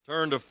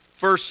Turn to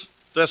 1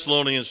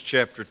 Thessalonians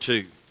chapter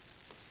 2.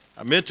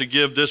 I meant to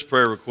give this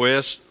prayer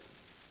request.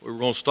 We were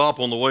going to stop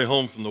on the way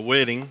home from the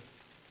wedding,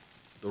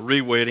 the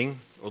re-wedding,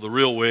 or the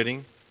real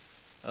wedding,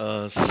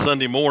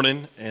 Sunday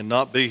morning and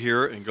not be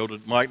here and go to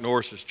Mike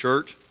Norris's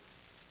church.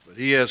 But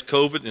he has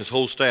COVID and his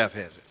whole staff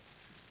has it.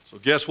 So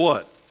guess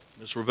what?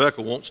 Miss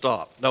Rebecca won't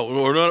stop. No,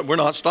 we're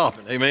not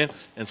stopping, amen?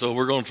 And so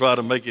we're going to try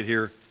to make it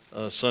here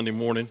Sunday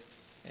morning,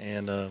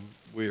 and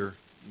we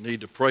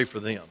need to pray for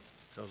them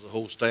because the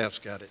whole staff's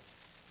got it.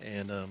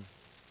 And the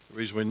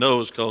reason we know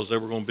is because they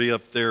were going to be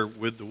up there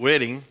with the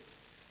wedding,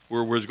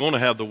 where we was going to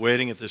have the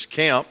wedding at this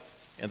camp,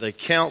 and they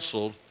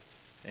canceled,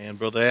 and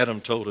Brother Adam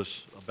told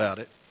us about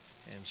it.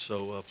 And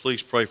so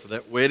please pray for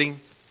that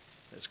wedding.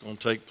 It's going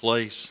to take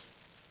place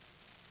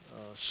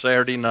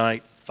Saturday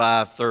night,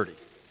 5:30,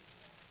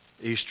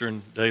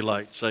 Eastern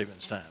Daylight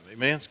Savings Time.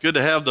 Amen. It's good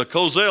to have the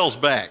Cozels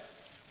back,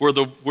 where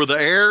the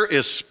air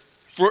is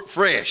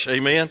fresh.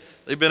 Amen.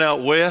 They've been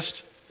out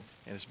west,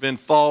 and it's been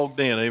fogged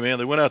in. Amen.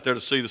 They went out there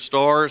to see the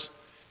stars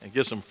and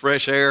get some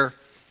fresh air,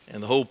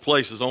 and the whole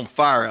place is on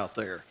fire out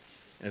there.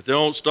 And if they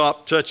don't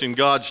stop touching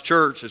God's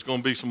church, it's going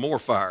to be some more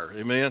fire.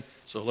 Amen.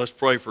 So let's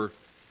pray for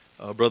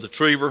Brother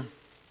Trevor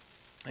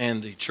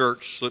and the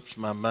church. Slips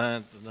my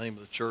mind the name of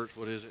the church.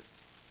 What is it?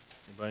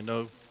 Anybody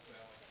know?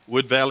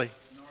 Wood Valley?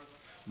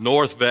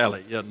 North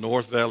Valley. Yeah,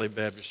 North Valley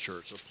Baptist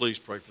Church. So please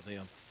pray for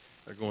them.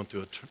 They're going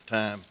through a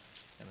time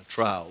and a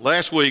trial.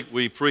 Last week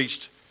we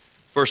preached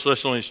 1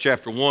 Thessalonians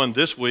chapter 1.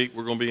 This week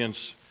we're going to be in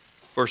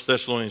 1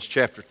 Thessalonians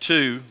chapter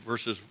 2,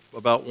 verses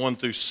about 1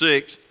 through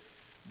 6.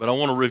 But I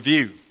want to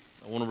review.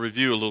 a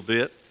little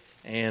bit.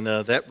 And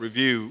that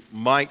review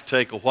might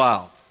take a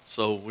while.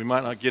 So we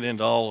might not get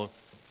into all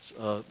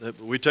of that.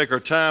 But we take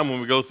our time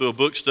when we go through a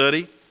book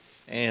study.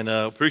 And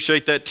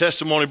appreciate that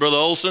testimony, Brother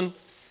Olson.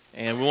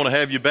 And we want to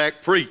have you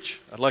back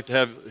preach. I'd like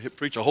to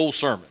preach a whole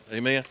sermon.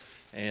 Amen.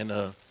 And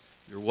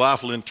your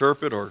wife will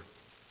interpret, or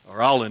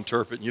I'll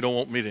interpret, and you don't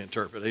want me to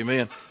interpret.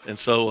 Amen. And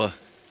so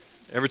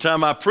every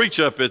time I preach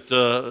up at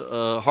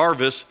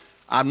Harvest,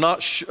 I'm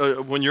not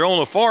when you're on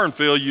a foreign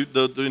field,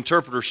 the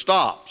interpreter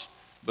stops.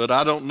 But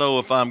I don't know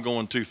if I'm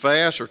going too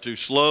fast or too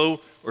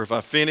slow, or if I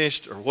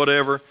finished or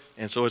whatever.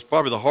 And so it's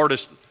probably the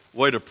hardest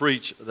way to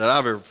preach that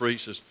I've ever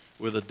preached is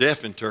with a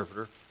deaf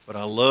interpreter. But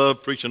I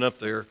love preaching up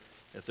there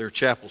at their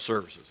chapel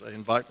services. They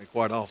invite me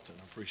quite often.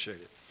 I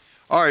appreciate it.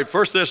 All right,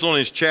 1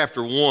 Thessalonians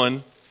chapter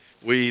 1,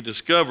 we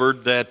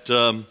discovered that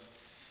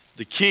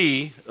the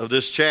key of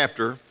this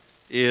chapter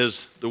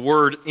is the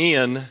word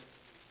 "in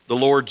the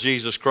Lord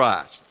Jesus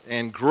Christ."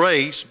 And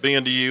grace be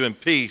unto you and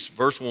peace,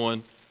 verse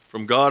 1,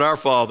 from God our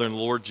Father and the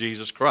Lord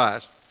Jesus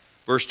Christ.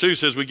 Verse 2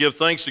 says, we give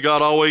thanks to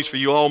God always for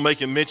you all,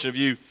 making mention of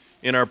you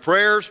in our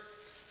prayers.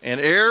 And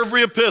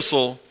every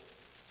epistle,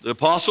 the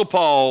Apostle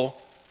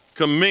Paul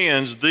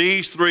commends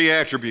these three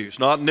attributes.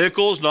 Not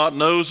nickels, not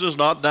noses,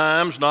 not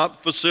dimes,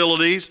 not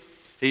facilities.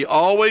 He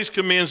always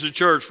commends the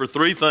church for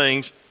three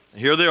things.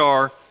 And here they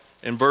are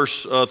in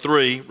verse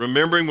 3.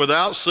 Remembering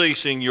without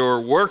ceasing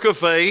your work of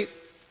faith,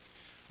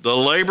 the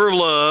labor of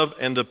love,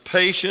 and the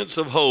patience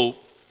of hope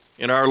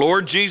in our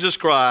Lord Jesus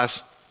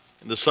Christ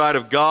in the sight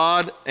of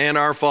God and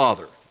our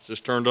Father. Is this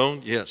turned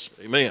on? Yes.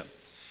 Amen.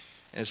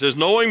 And it says,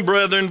 knowing,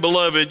 brethren,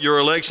 beloved, your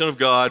election of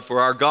God,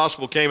 for our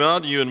gospel came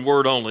out to you in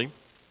word only,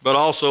 but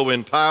also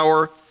in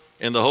power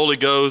and the Holy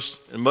Ghost,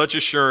 and much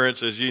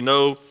assurance, as ye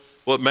know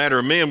what manner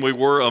of men we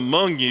were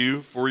among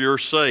you for your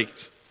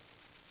sakes.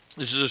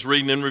 This is just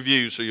reading in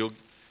review,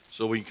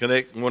 so we can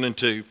connect 1 and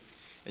 2.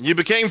 And you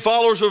became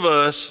followers of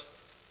us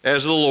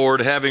as the Lord,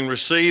 having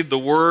received the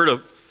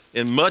word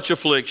in much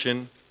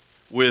affliction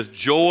with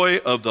joy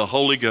of the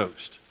Holy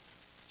Ghost,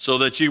 so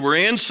that ye were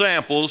in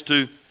samples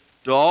to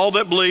all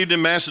that believed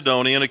in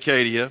Macedonia and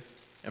Achaia.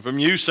 And from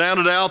you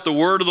sounded out the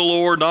word of the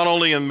Lord, not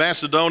only in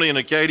Macedonia and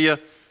Achaia,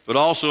 but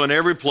also in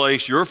every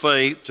place. Your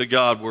faith to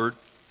Godward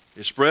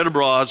is spread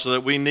abroad, so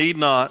that we need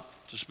not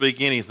to speak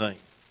anything.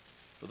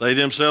 For they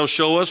themselves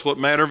show us what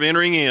manner of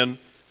entering in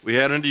we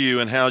had unto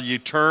you, and how you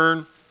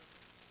turn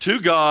to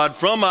God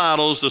from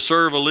idols to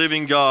serve a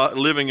living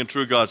and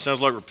true God. Sounds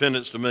like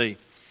repentance to me.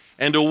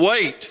 And to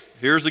wait,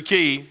 here's the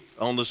key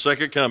on the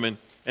second coming,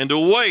 and to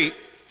wait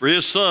for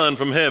his Son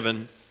from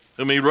heaven,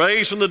 whom he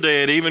raised from the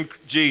dead, even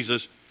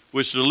Jesus,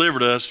 which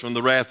delivered us from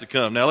the wrath to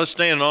come. Now let's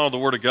stand in awe of the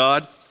word of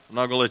God. I'm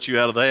not going to let you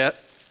out of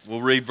that.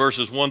 We'll read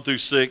verses 1 through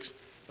 6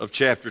 of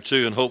chapter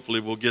 2, and hopefully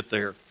we'll get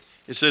there.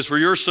 It says, for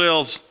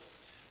yourselves,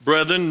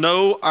 brethren,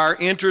 know our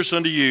interest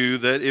unto you,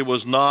 that it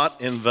was not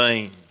in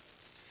vain.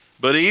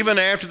 But even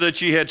after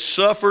that ye had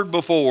suffered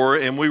before,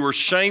 and we were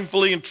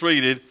shamefully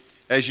entreated,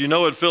 as you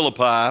know at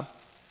Philippi,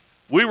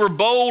 we were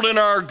bold in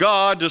our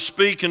God to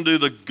speak into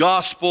the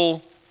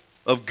gospel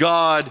of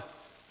God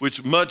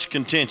with much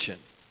contention.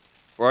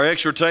 For our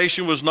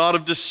exhortation was not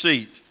of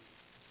deceit,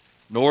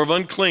 nor of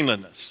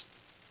uncleanliness,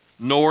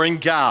 nor in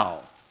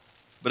guile.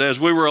 But as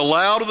we were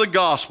allowed of the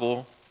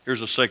gospel,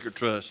 here's a sacred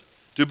trust,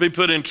 to be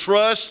put in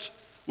trust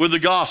with the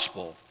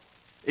gospel,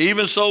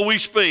 even so we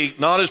speak,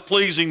 not as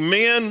pleasing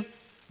men,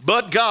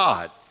 but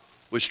God,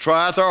 which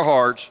trieth our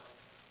hearts,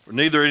 For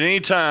neither at any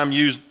time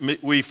use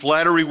we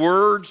flattery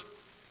words,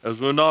 as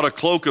we're not a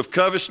cloak of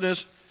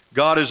covetousness.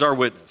 God is our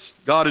witness.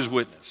 God is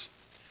witness.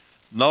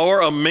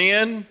 Nor of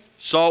men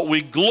sought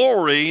we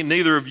glory,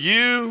 neither of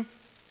you,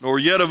 nor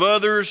yet of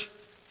others,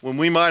 when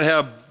we might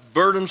have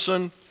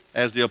burdensome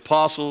as the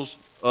apostles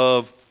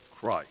of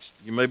Christ.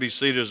 You may be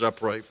seated as I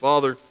pray.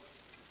 Father,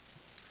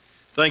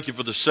 thank you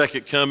for the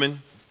second coming.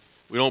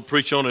 We don't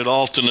preach on it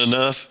often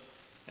enough.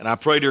 And I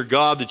pray, dear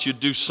God, that you'd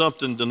do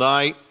something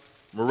tonight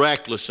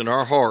miraculous in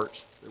our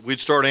hearts, that we'd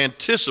start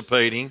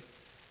anticipating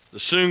the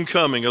soon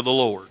coming of the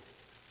Lord.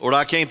 Lord,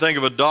 I can't think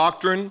of a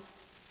doctrine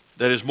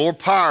that is more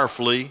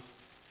powerful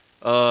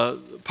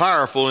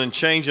in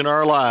changing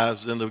our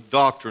lives than the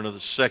doctrine of the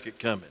second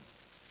coming.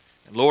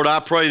 And Lord, I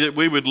pray that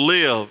we would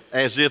live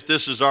as if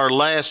this is our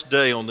last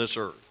day on this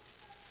earth,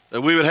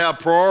 that we would have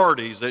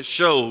priorities that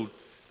showed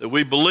that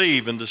we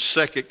believe in the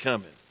second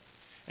coming.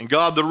 And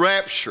God, the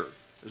rapture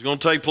is going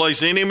to take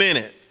place any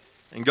minute.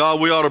 And God,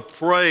 we ought to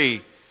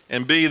pray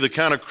and be the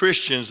kind of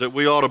Christians that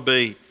we ought to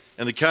be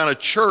and the kind of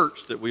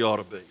church that we ought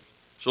to be.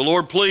 So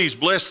Lord, please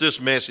bless this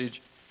message.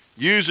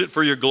 Use it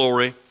for your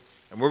glory.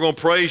 And we're going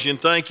to praise you and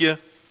thank you.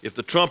 If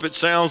the trumpet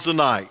sounds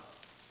tonight,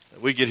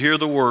 that we could hear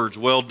the words,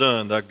 well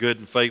done, thy good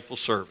and faithful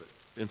servant.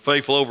 Been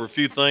faithful over a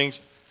few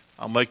things,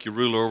 I'll make you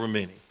ruler over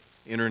many.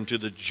 Enter into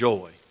the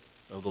joy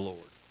of the Lord.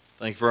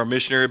 Thank you for our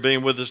missionary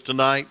being with us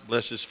tonight.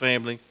 Bless his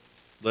family.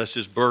 Bless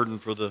his burden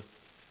for the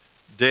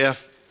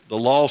deaf, the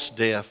lost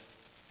deaf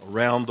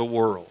around the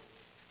world.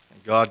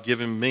 And God,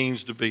 give him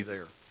means to be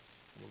there.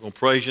 We're going to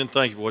praise you and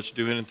thank you for what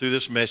you're doing and through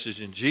this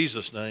message. In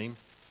Jesus' name,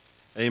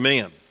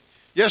 amen.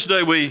 Last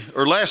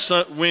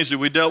Wednesday,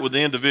 we dealt with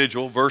the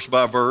individual, verse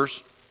by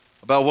verse,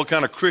 about what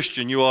kind of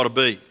Christian you ought to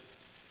be.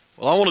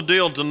 Well, I want to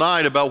deal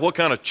tonight about what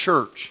kind of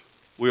church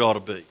we ought to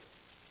be.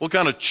 What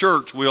kind of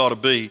church we ought to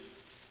be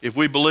if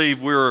we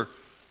believe we're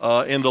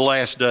in the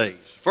last days.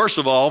 First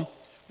of all,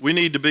 we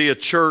need to be a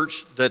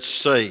church that's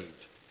saved.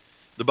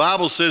 The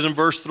Bible says in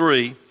verse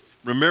 3,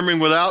 remembering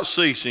without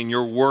ceasing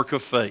your work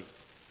of faith.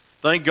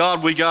 Thank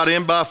God we got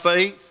in by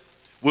faith.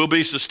 We'll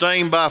be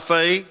sustained by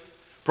faith.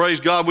 Praise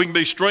God, we can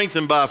be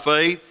strengthened by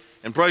faith.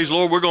 And praise the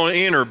Lord, we're going to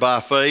enter by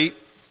faith.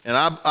 And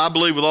I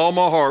believe with all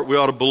my heart we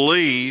ought to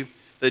believe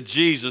that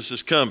Jesus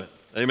is coming.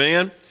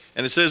 Amen?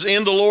 And it says,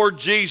 in the Lord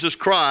Jesus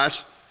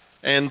Christ.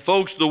 And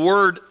folks,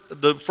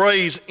 the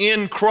phrase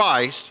in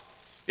Christ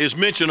is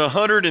mentioned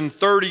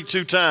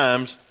 132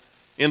 times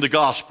in the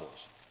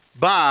Gospels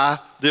by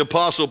the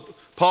Apostle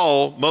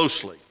Paul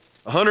mostly.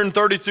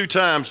 132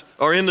 times,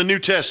 or in the New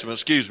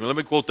Testament, let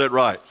me quote that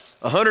right.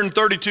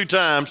 132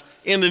 times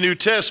in the New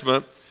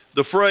Testament,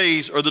 the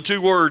phrase or the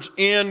two words,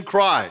 in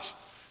Christ.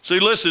 See,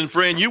 listen,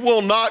 friend, you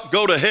will not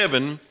go to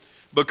heaven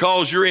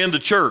because you're in the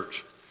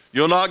church.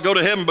 You'll not go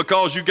to heaven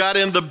because you got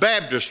in the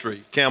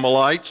baptistry,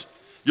 Carmelites.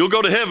 You'll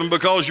go to heaven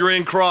because you're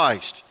in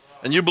Christ.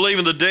 And you believe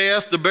in the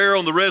death, the burial,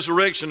 and the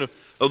resurrection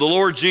of the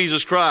Lord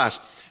Jesus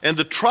Christ. And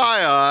the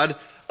triad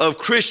of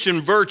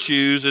Christian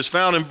virtues is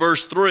found in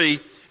verse 3.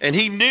 And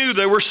he knew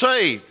they were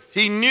saved.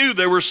 He knew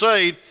they were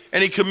saved,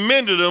 and he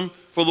commended them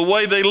for the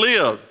way they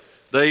lived.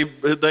 They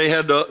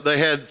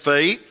had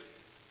faith,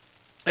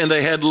 and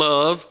they had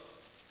love,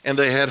 and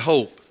they had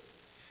hope.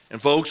 And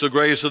folks, the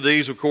greatest of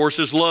these, of course,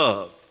 is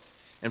love.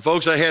 And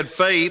folks, they had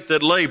faith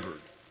that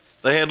labored.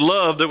 They had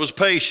love that was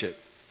patient.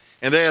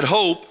 And they had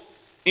hope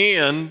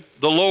in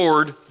the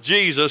Lord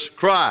Jesus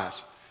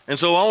Christ. And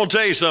so I want to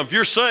tell you something. If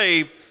you're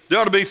saved, there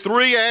ought to be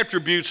three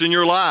attributes in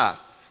your life.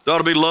 There ought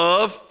to be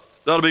love,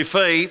 there ought to be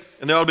faith,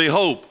 and there ought to be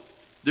hope.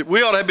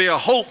 We ought to be a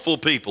hopeful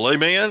people,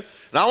 amen?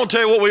 And I want to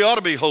tell you what we ought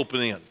to be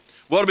hoping in.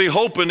 We ought to be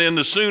hoping in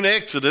the soon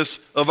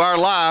exodus of our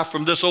life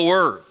from this old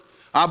earth.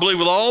 I believe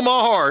with all my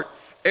heart,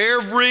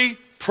 every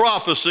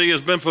prophecy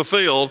has been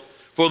fulfilled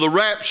for the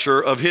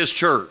rapture of his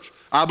church.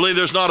 I believe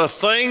there's not a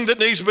thing that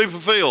needs to be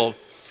fulfilled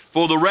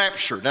for the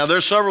rapture. Now,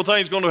 there's several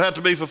things going to have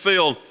to be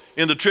fulfilled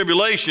in the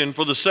tribulation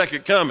for the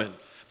second coming.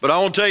 But I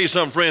want to tell you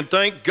something, friend.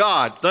 Thank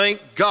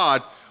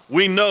God,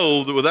 we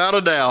know that without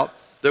a doubt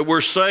that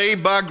we're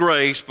saved by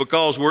grace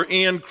because we're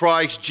in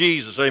Christ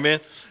Jesus. Amen.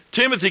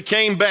 Timothy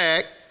came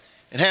back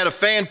and had a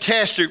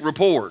fantastic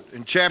report.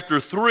 In chapter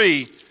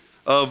 3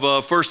 of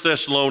 1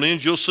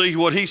 Thessalonians, you'll see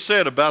what he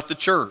said about the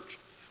church.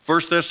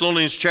 1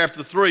 Thessalonians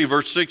chapter 3,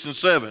 verse 6 and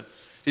 7.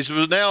 He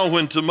says, now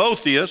when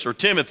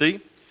Timothy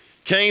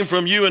came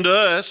from you unto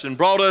us and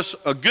brought us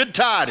a good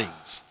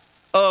tidings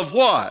of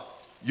what?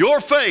 Your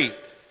faith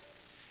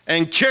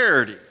and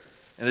charity,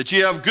 and that ye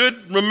have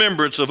good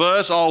remembrance of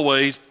us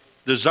always,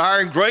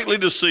 desiring greatly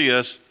to see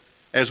us,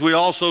 as we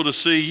also to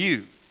see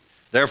you.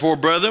 Therefore,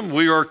 brethren,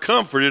 we are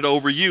comforted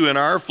over you in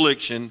our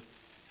affliction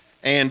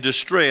and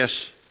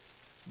distress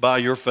by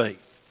your faith.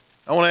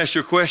 I want to ask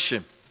you a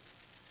question.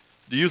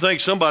 Do you think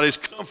somebody's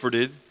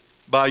comforted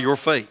by your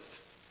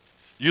faith?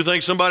 Do you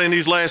think somebody in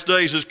these last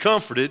days is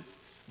comforted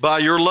by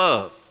your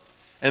love?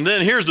 And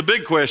then here's the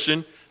big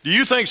question. Do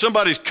you think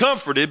somebody's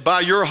comforted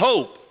by your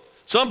hope?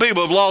 Some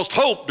people have lost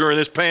hope during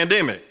this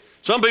pandemic.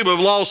 Some people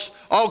have lost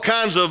all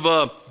kinds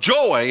of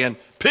joy and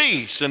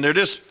peace, and they're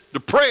just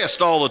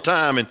depressed all the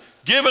time and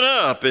giving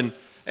up and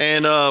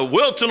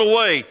wilting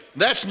away.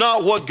 That's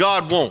not what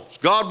God wants.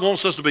 God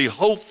wants us to be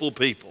hopeful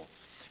people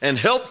and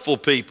helpful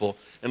people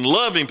and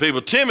loving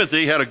people.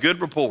 Timothy had a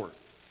good report.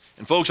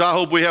 And folks, I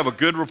hope we have a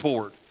good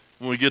report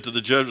when we get to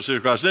the judgment seat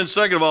of Christ. Then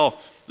second of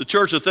all, the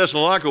church of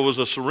Thessalonica was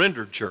a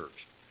surrendered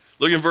church.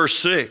 Look in verse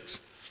 6.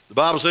 The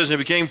Bible says, and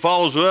he became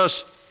followers of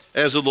us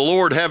as of the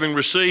Lord, having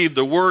received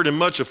the word in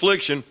much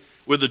affliction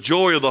with the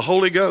joy of the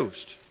Holy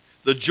Ghost.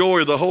 The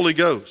joy of the Holy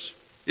Ghost.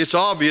 It's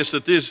obvious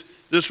that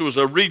this was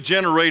a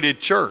regenerated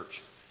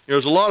church.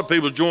 There's a lot of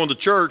people join the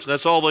church, and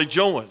that's all they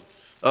join.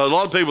 A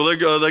lot of people,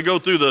 they go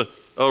through the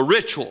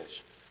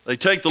rituals. They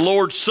take the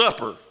Lord's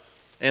Supper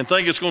and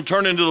think it's going to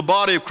turn into the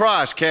body of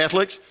Christ,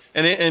 Catholics,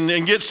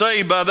 and get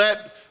saved by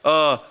that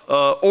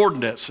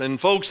ordinance. And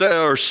folks,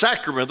 or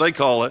sacrament, they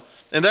call it.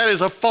 And that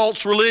is a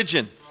false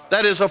religion.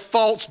 That is a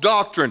false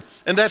doctrine.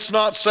 And that's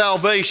not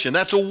salvation.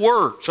 That's a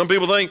work. Some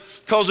people think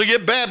because they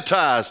get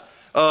baptized,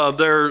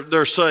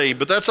 they're saved.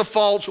 But that's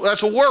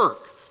a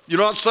work. You're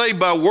not saved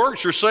by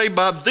works. You're saved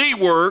by the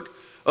work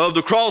of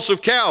the cross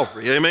of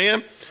Calvary.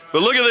 Amen?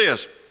 But look at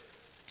this.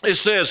 It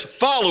says,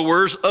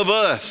 followers of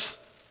us.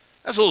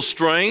 That's a little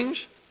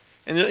strange.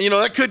 And,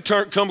 that could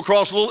come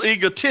across a little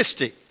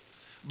egotistic.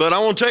 But I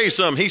want to tell you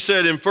something. He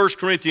said in 1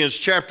 Corinthians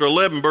chapter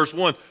 11, verse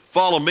 1,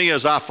 follow me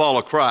as I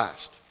follow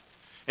Christ.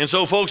 And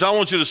so, folks, I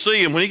want you to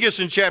see him. When he gets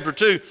in chapter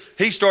 2,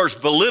 he starts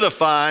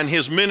validifying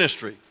his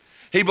ministry.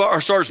 He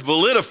starts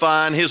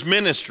validifying his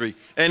ministry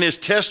and his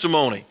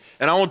testimony.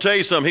 And I want to tell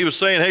you something. He was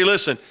saying, hey,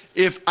 listen,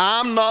 if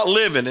I'm not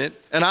living it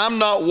and I'm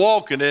not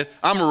walking it,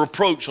 I'm a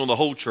reproach on the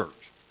whole church.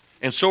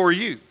 And so are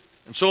you.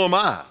 And so am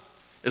I.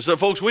 And so,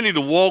 folks, we need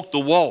to walk the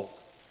walk.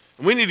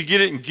 And we need to get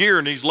it in gear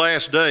in these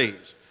last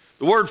days.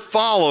 The word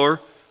follow,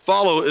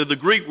 the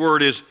Greek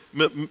word is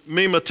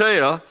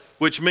mimetea,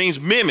 which means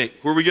mimic,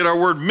 where we get our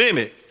word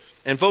mimic.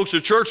 And folks,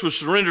 the church was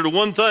surrendered to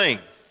one thing,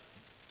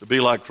 to be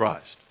like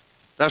Christ.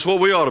 That's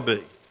what we ought to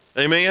be.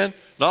 Amen?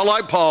 Not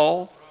like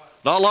Paul,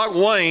 not like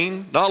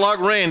Wayne, not like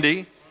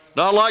Randy,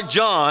 not like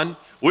John.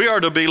 We are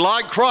to be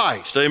like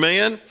Christ.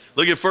 Amen?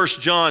 Look at 1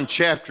 John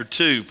chapter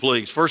 2,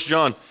 please. 1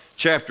 John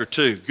chapter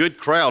 2. Good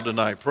crowd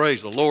tonight.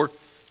 Praise the Lord.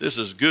 This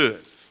is good.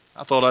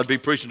 I thought I'd be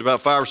preaching to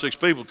about 5 or 6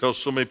 people because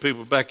so many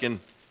people back in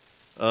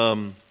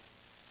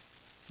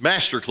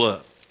Master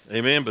Club.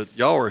 Amen. But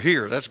y'all are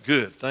here. That's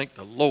good. Thank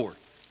the Lord.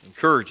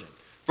 Encouraging.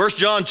 1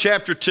 John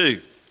chapter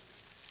 2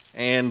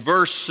 and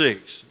verse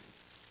 6.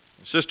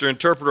 Sister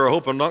Interpreter, I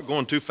hope I'm not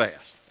going too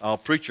fast. I'll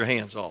preach your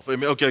hands off.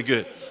 Amen. Okay,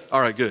 good. All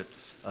right, good.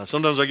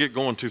 Sometimes I get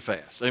going too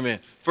fast. Amen.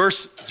 1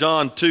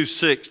 John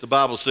 2:6, the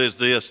Bible says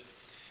this.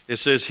 It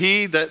says,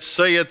 he that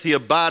saith he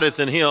abideth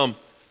in him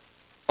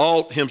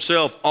ought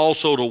himself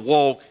also to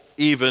walk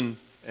even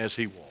as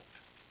he walked.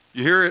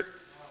 You hear it?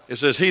 It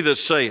says, he that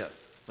saith.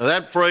 Now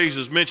that phrase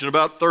is mentioned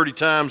about 30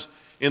 times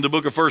in the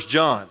book of 1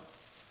 John.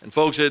 And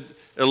folks,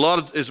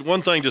 it's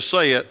one thing to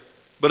say it,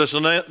 but it's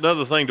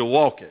another thing to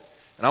walk it.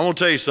 And I want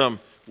to tell you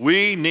something.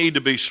 We need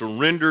to be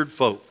surrendered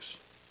folks.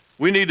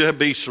 We need to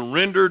be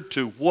surrendered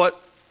to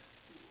what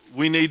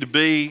we need to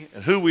be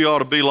and who we ought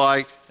to be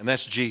like, and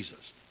that's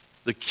Jesus.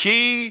 The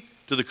key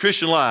to the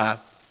Christian life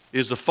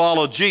is to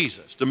follow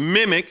Jesus, to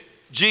mimic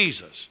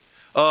Jesus,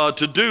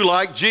 to do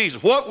like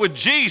Jesus. What would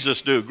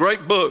Jesus do?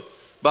 Great book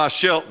by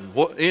Shelton,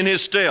 In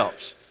His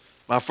Steps.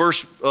 My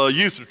first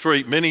youth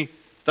retreat many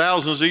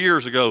thousands of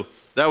years ago,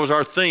 that was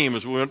our theme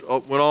as we went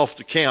off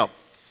to camp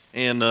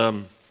in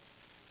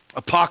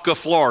Apopka,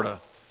 Florida,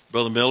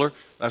 Brother Miller.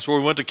 That's where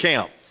we went to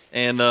camp.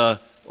 And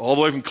all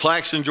the way from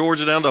Claxton,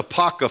 Georgia down to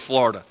Apopka,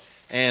 Florida.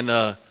 And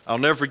I'll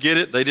never forget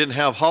it. They didn't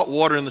have hot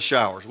water in the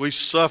showers. We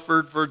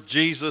suffered for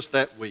Jesus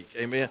that week.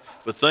 Amen.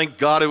 But thank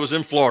God it was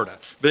in Florida.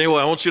 But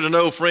anyway, I want you to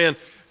know, friend,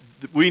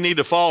 we need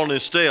to follow in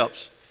his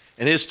steps.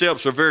 And his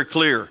steps are very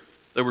clear.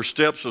 They were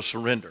steps of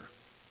surrender.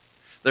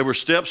 They were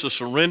steps of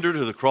surrender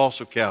to the cross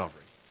of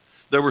Calvary.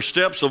 They were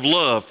steps of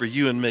love for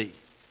you and me.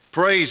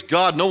 Praise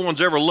God, no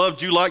one's ever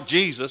loved you like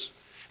Jesus.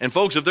 And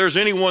folks, if there's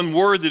anyone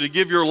worthy to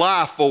give your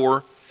life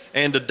for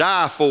and to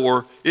die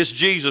for, it's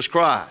Jesus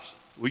Christ.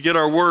 We get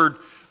our word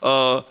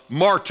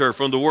martyr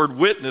from the word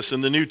witness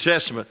in the New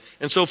Testament.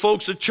 And so,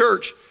 folks, the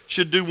church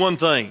should do one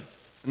thing,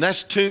 and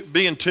that's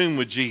be in tune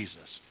with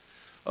Jesus.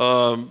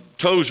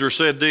 Tozer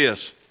said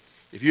this,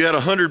 if you had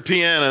 100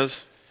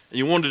 pianos and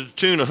you wanted to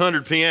tune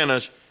 100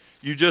 pianos,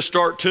 you just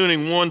start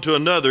tuning one to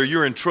another,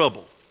 you're in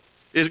trouble.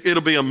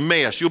 It'll be a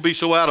mess. You'll be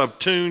so out of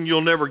tune,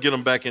 you'll never get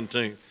them back in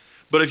tune.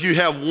 But if you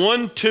have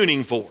one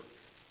tuning fork,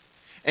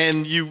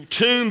 and you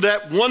tune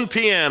that one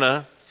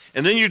piano,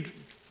 and then you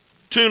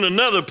tune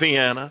another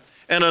piano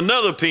and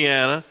another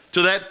piano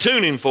to that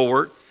tuning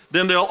fork,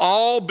 then they'll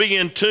all be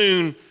in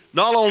tune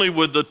not only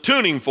with the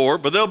tuning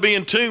fork, but they'll be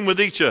in tune with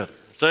each other.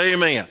 Say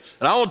amen.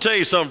 And I want to tell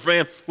you something,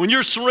 friend. When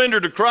you're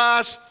surrendered to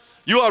Christ,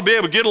 you ought to be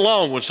able to get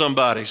along with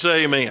somebody.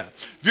 Say amen.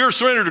 If you're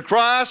surrendered to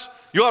Christ,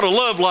 you ought to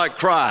love like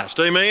Christ.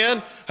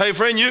 Amen. Hey,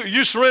 friend,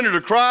 you surrender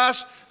to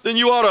Christ, then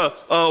you ought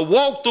to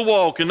walk the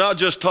walk and not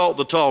just talk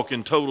the talk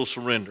in total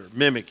surrender.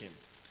 Mimic him.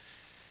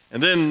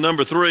 And then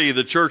number 3,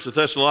 the church of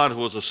Thessalonica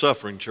was a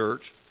suffering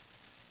church.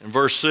 In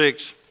verse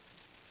 6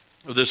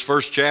 of this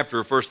first chapter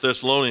of 1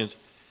 Thessalonians,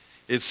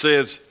 it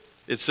says,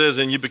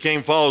 and you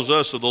became followers of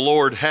us of the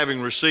Lord,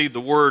 having received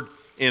the word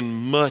in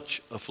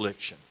much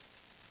affliction.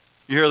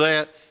 You hear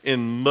that?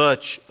 In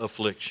much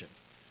affliction,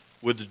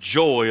 with the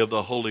joy of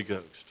the Holy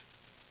Ghost.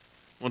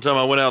 One time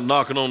I went out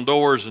knocking on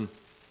doors, and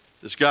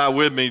this guy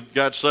with me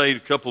got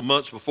saved a couple of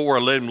months before. I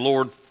led him to the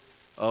Lord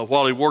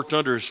while he worked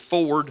under his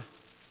Ford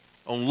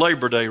on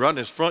Labor Day, right in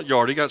his front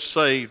yard. He got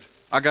saved.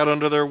 I got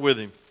under there with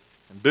him.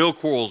 And Bill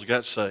Quarles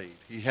got saved.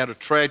 He had a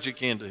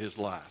tragic end to his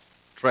life.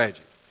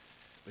 Tragic.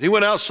 But he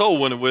went out soul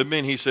winning with me,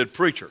 and he said,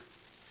 "Preacher,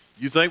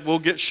 you think we'll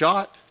get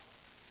shot?"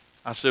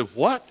 I said,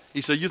 "What?"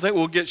 He said, "You think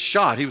we'll get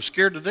shot?" He was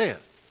scared to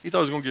death. He thought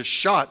he was going to get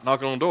shot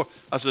knocking on the door.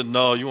 I said,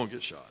 "No, you won't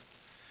get shot."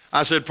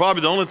 I said,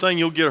 "Probably the only thing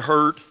you'll get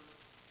hurt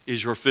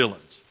is your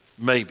feelings,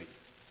 maybe."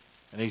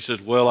 And he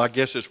said, "Well, I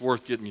guess it's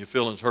worth getting your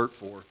feelings hurt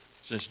for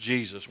since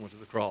Jesus went to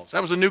the cross."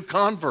 That was a new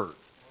convert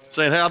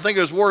saying, "Hey, I think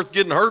it was worth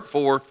getting hurt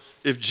for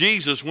if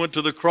Jesus went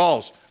to the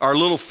cross." Our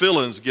little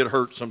feelings get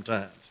hurt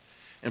sometimes.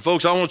 And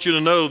folks, I want you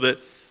to know that,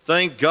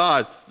 thank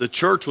God, the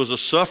church was a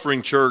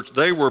suffering church.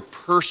 They were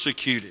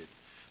persecuted.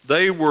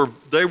 They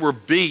were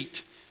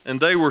beat, and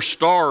they were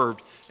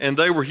starved, and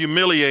they were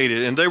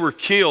humiliated, and they were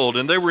killed,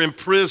 and they were in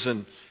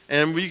prison.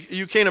 And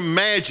you can't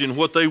imagine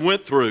what they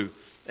went through.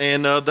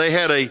 And they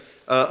had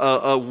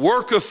a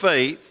work of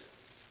faith,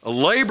 a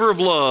labor of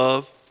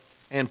love,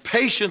 and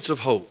patience of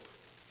hope.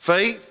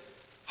 Faith,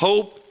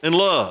 hope, and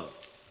love.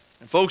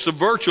 And folks, the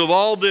virtue of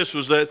all this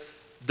was that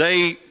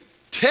they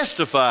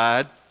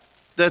testified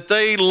that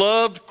they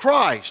loved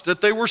Christ,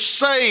 that they were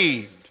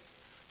saved.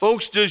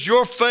 Folks, does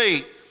your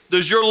faith,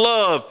 does your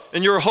love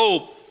and your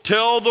hope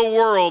tell the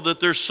world that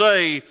they're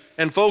saved?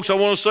 And folks, I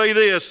want to say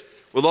this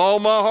with all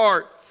my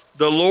heart.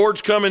 The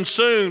Lord's coming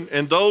soon,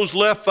 and those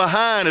left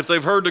behind, if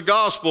they've heard the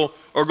gospel,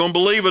 are going to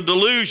believe a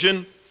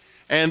delusion,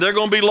 and they're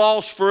going to be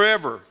lost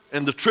forever.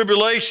 And the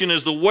tribulation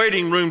is the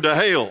waiting room to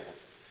hell.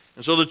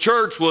 And so the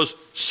church was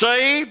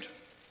saved,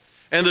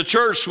 and the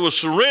church was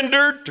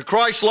surrendered to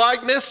Christ's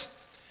likeness,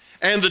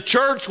 and the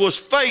church was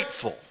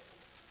faithful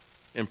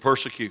in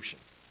persecution.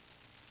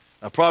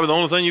 Now, probably the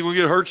only thing you're going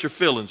to get hurts your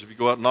feelings if you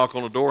go out and knock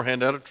on a door,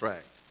 hand out a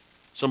tract.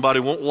 Somebody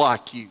won't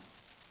like you.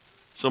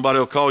 Somebody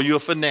will call you a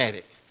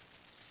fanatic.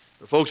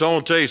 But folks, I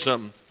want to tell you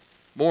something.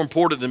 More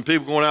important than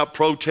people going out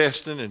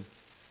protesting and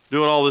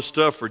doing all this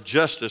stuff for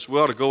justice, we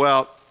ought to go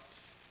out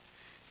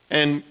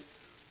and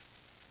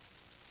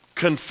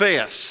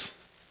confess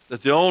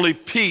that the only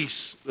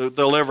peace that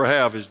they'll ever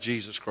have is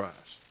Jesus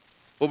Christ.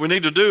 What we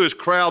need to do is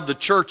crowd the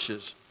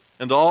churches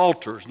and the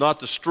altars, not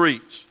the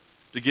streets,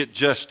 to get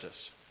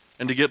justice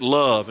and to get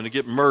love and to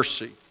get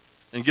mercy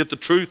and get the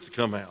truth to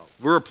come out.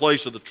 We're a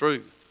place of the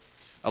truth.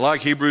 I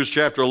like Hebrews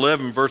chapter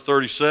 11, verse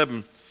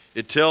 37.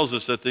 It tells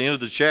us at the end of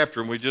the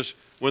chapter, and we just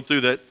went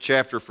through that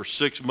chapter for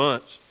 6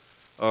 months,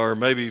 or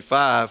maybe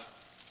 5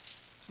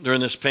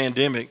 during this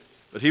pandemic.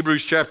 But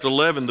Hebrews chapter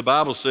 11, the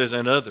Bible says,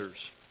 and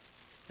others.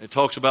 It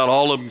talks about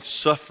all of them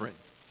suffering,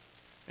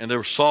 and they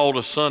were sawed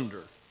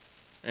asunder,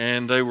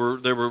 and they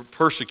were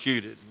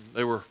persecuted,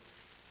 and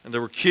they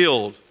were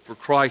killed for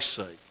Christ's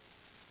sake.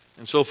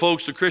 And so,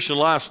 folks, the Christian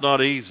life's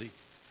not easy,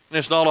 and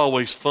it's not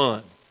always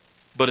fun,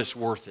 but it's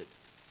worth it.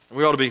 And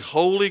we ought to be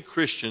holy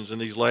Christians in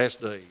these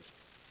last days.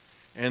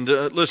 And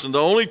listen, the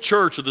only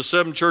church of the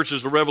 7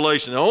 churches of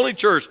Revelation, the only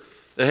church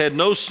that had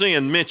no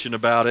sin mentioned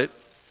about it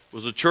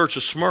was the church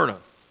of Smyrna.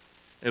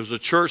 It was a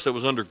church that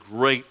was under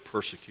great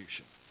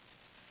persecution.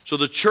 So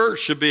the church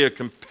should be a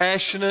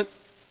compassionate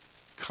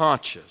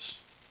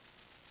conscious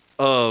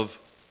of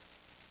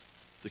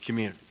the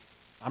community.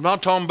 I'm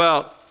not talking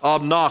about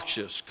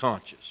obnoxious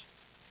conscious.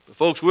 But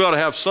folks, we ought to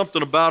have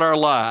something about our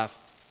life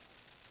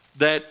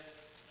that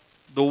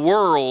the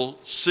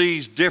world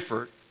sees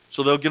different,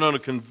 so they'll get on a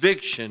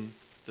conviction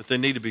that they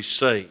need to be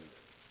saved.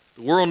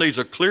 The world needs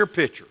a clear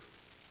picture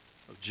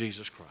of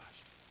Jesus Christ.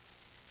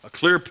 A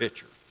clear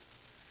picture.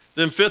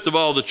 Then fifth of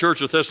all, the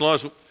church of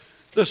Thessalonica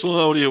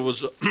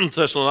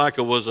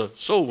was a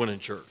soul-winning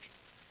church.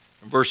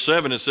 In verse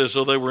 7 it says,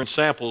 so they were in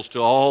samples to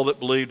all that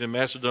believed in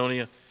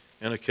Macedonia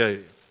and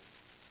Achaia.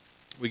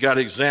 We got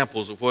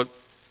examples of what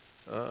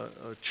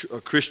a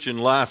Christian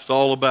life's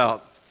all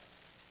about.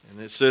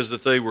 And it says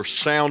that they were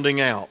sounding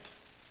out.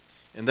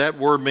 And that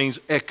word means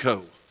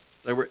echo.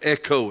 They were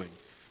echoing.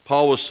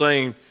 Paul was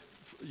saying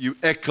you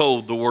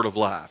echoed the word of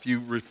life.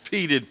 You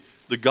repeated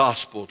the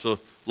gospel to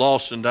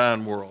lost and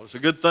dying world. It's a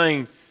good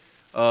thing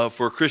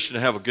for a Christian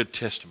to have a good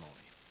testimony.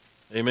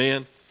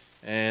 Amen?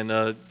 And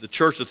the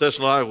church of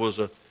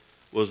Thessalonica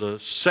was a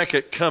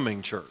second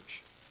coming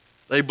church.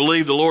 They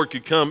believed the Lord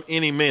could come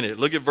any minute.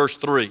 Look at verse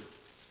 3.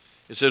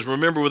 It says,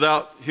 remember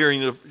without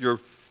hearing your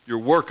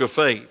work of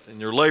faith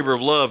and your labor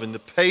of love and the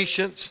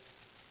patience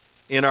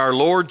in our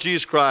Lord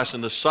Jesus Christ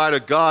in the sight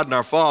of God and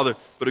our Father.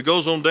 But it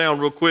goes on down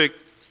real quick,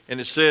 and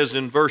it says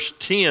in verse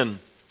 10,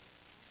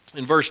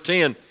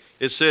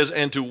 it says,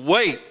 and to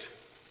wait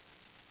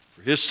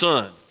for his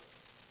Son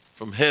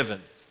from heaven,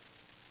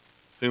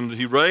 whom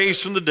he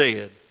raised from the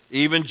dead,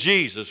 even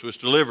Jesus, which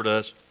delivered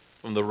us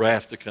from the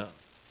wrath to come.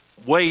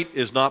 wait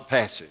is not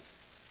passive.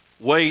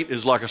 Wait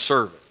is like a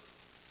servant.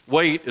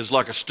 Wait is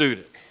like a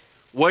student.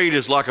 Wait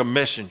is like a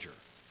messenger.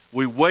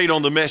 We wait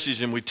on the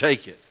message and we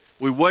take it.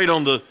 We wait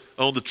on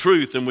the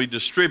truth and we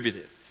distribute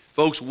it.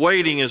 Folks,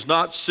 waiting is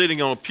not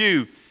sitting on a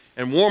pew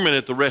and warming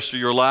it the rest of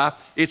your life.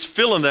 It's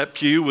filling that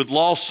pew with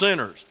lost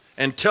sinners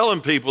and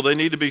telling people they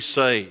need to be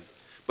saved.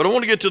 But I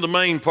want to get to the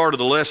main part of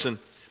the lesson,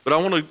 but I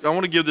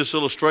want to give this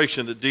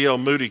illustration that D.L.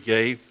 Moody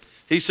gave.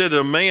 He said that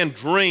a man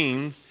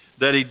dreamed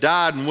that he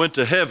died and went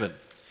to heaven.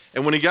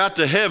 And when he got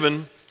to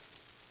heaven,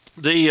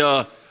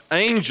 the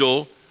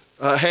angel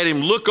had him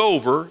look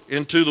over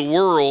into the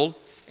world,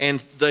 and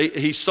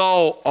he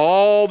saw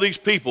all these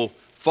people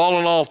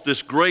falling off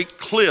this great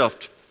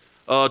cliff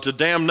to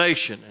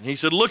damnation. And he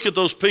said, look at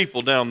those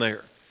people down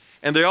there.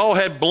 And they all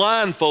had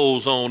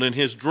blindfolds on in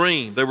his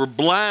dream. They were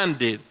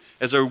blinded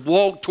as they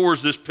walked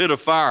towards this pit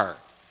of fire.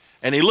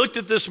 And he looked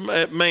at this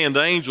man,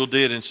 the angel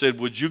did, and said,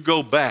 would you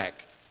go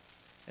back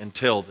and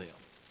tell them?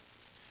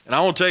 And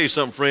I want to tell you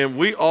something, friend.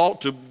 We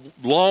ought to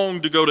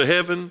long to go to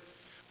heaven,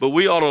 but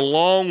we ought to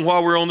long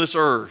while we're on this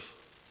earth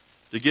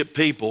to get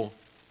people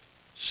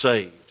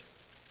saved,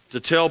 to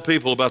tell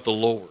people about the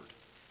Lord.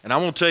 And I'm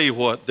going to tell you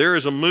what, there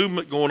is a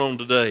movement going on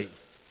today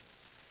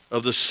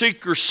of the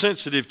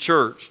seeker-sensitive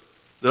church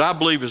that I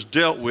believe is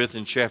dealt with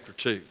in chapter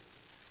 2.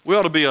 We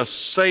ought to be a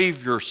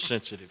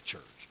Savior-sensitive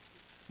church,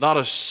 not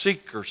a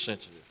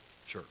seeker-sensitive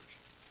church.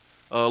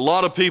 A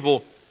lot of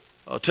people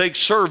take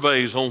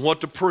surveys on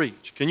what to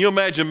preach. Can you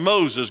imagine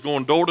Moses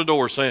going door to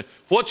door saying,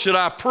 what should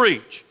I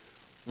preach?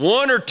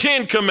 1 or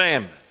 10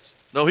 commandments?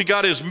 No, he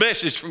got his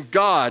message from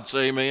God,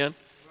 say amen.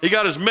 He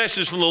got his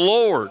message from the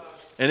Lord.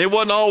 And it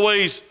wasn't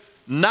always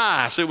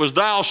nice. It was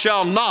thou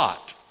shalt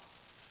not.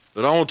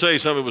 But I want to tell you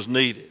something that was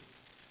needed.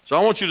 So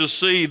I want you to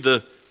see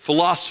the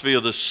philosophy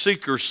of the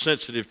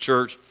seeker-sensitive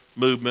church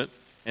movement,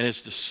 and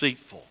it's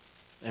deceitful.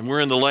 And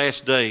we're in the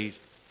last days,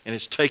 and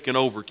it's taken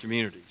over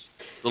communities.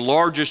 The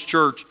largest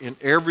church in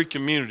every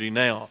community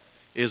now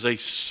is a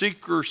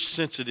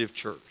seeker-sensitive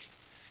church.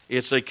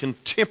 It's a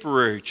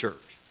contemporary church.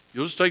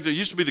 You'll just take it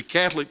used to be the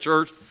Catholic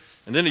Church,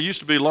 and then it used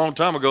to be a long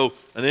time ago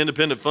an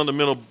independent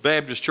fundamental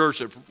Baptist church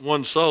that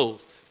won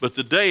souls. But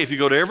today, if you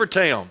go to every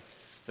town,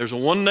 there's a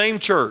one-name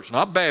church,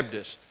 not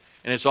Baptist,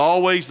 and it's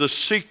always the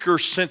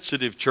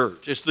seeker-sensitive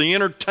church. It's the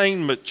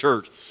entertainment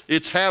church.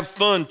 It's have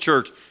fun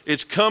church.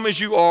 It's come as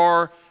you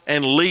are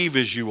and leave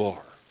as you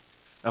are.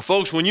 Now,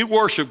 folks, when you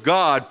worship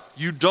God,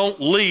 you don't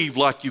leave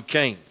like you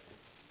came.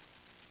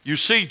 You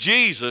see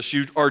Jesus,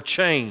 you are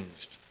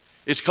changed.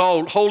 It's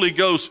called Holy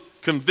Ghost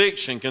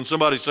conviction. Can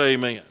somebody say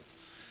amen?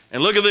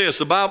 And look at this,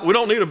 the Bible, we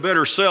don't need a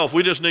better self.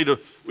 We just need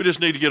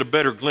to get a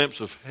better glimpse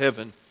of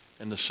heaven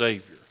and the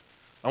Savior.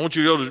 I want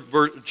you to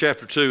go to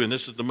chapter 2, and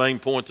this is the main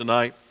point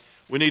tonight.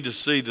 We need to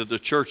see that the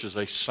church is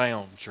a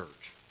sound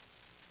church,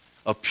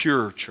 a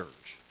pure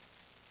church.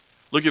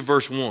 Look at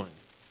verse 1.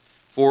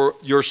 For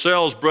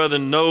yourselves,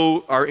 brethren,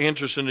 know our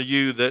interest unto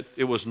you that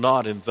it was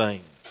not in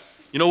vain.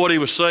 You know what he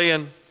was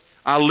saying?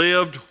 I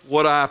lived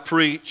what I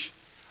preach.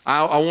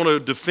 I want to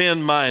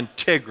defend my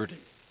integrity.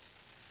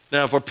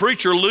 Now, if a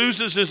preacher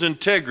loses his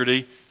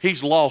integrity,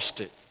 he's lost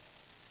it.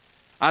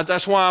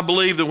 That's why I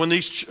believe that when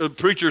these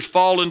preachers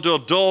fall into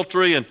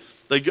adultery and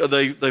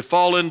they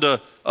fall into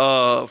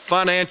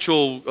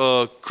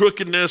financial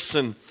crookedness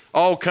and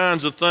all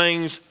kinds of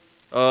things,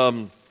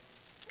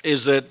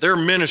 is that their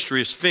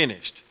ministry is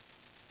finished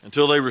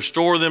until they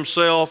restore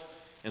themselves,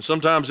 and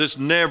sometimes it's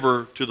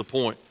never to the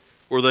point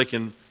where they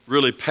can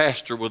really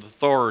pastor with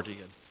authority.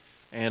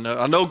 And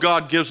I know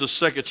God gives us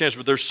second chance,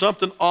 but there's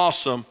something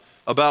awesome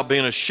about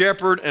being a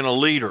shepherd and a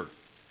leader.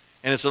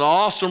 And it's an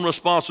awesome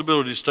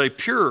responsibility to stay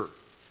pure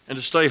and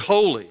to stay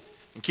holy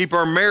and keep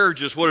our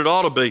marriages what it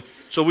ought to be.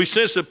 So we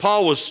sense that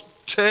Paul was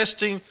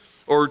testing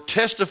or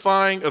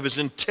testifying of his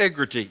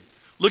integrity.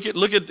 Look at,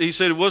 he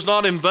said it was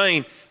not in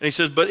vain. And he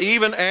says, but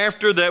even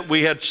after that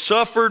we had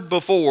suffered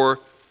before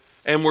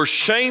and were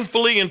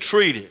shamefully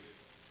entreated.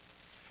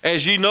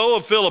 As ye know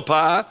of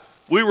Philippi,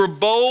 we were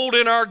bold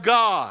in our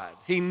God.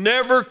 He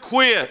never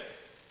quit.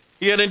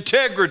 He had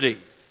integrity.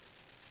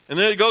 And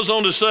then it goes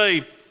on to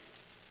say,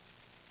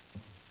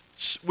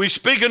 we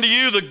speak unto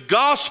you the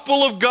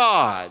gospel of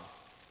God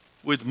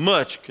with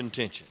much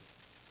contention.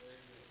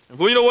 And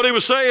you know what he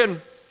was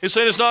saying? He's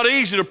saying it's not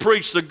easy to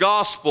preach the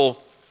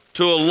gospel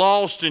to a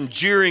lost and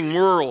jeering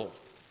world.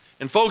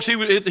 And folks,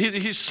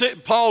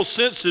 Paul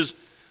senses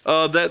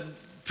that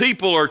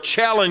people are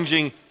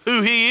challenging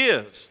who he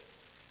is.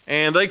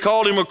 And they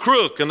called him a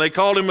crook, and they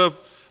called him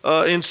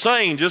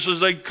insane, just as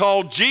they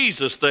called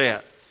Jesus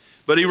that.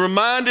 But he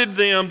reminded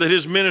them that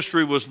his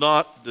ministry was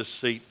not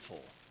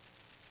deceitful.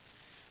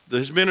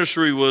 His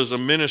ministry was a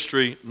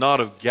ministry not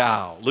of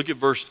guile. Look at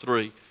verse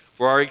 3.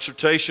 For our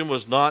exhortation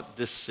was not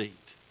deceit.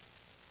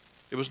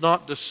 It was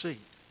not deceit,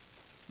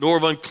 nor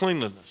of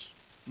uncleanliness,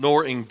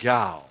 nor in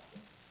guile.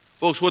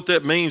 Folks, what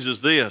that means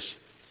is this.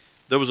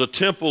 There was a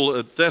temple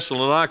at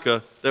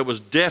Thessalonica that was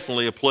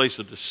definitely a place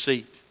of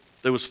deceit.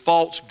 There was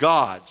false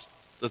gods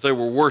that they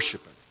were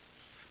worshiping.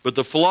 But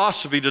the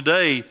philosophy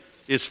today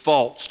is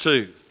false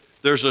too.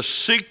 There's a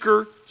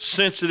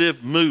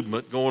seeker-sensitive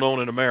movement going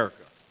on in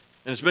America,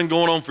 and it's been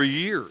going on for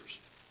years.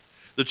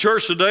 The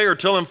church today are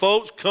telling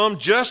folks, come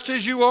just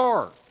as you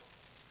are.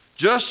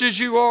 Just as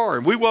you are.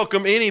 And we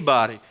welcome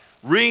anybody.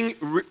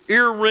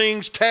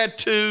 Earrings,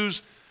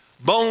 tattoos,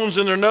 bones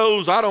in their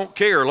nose, I don't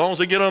care. As long as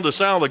they get under the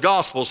sound of the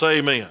gospel, say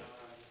amen.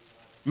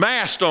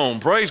 Masked on,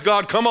 praise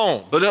God, come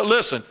on. But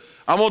listen,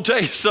 I'm going to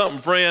tell you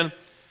something, friend.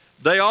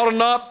 They ought to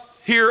not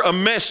hear a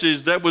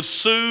message that would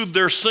soothe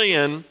their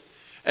sin,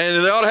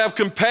 and they ought to have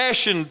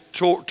compassion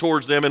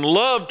towards them and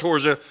love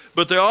towards them,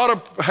 but they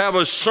ought to have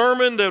a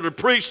sermon that would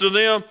preach to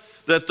them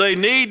that they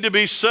need to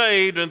be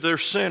saved and they're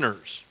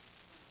sinners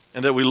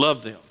and that we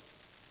love them.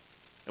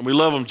 And we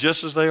love them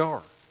just as they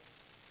are.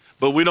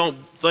 But we don't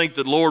think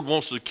that the Lord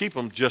wants to keep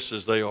them just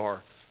as they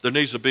are. There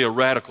needs to be a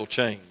radical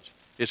change.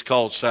 It's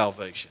called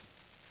salvation.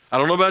 I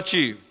don't know about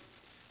you.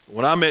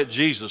 When I met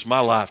Jesus, my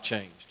life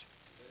changed.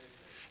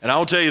 And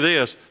I'll tell you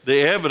this,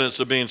 the evidence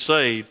of being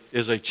saved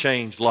is a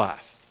changed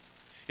life.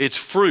 It's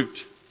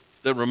fruit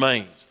that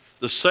remains.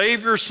 The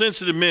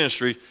Savior-sensitive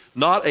ministry,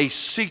 not a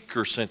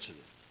seeker-sensitive.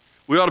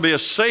 We ought to be a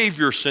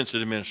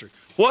Savior-sensitive ministry.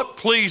 What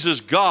pleases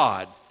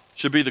God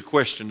should be the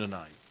question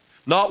tonight.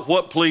 Not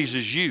what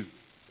pleases you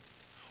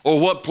or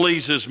what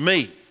pleases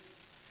me.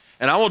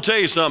 And I want to tell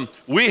you something.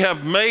 We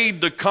have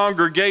made the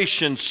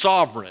congregation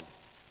sovereign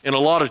in a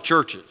lot of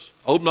churches.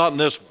 I hope not in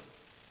this one.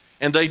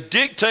 And they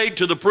dictate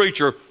to the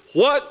preacher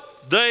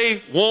what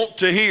they want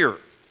to hear.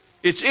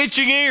 It's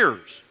itching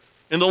ears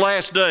in the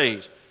last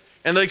days.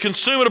 And they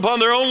consume it upon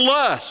their own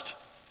lust.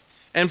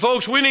 And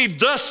folks, we need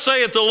thus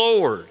saith the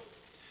Lord.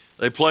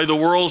 They play the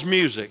world's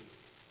music.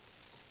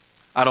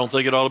 I don't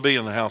think it ought to be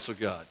in the house of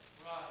God.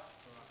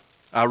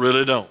 I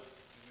really don't.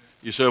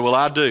 You say, well,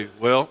 I do.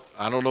 Well,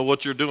 I don't know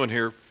what you're doing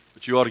here,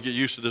 but you ought to get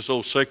used to this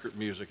old sacred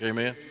music,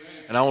 amen?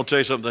 And I want to tell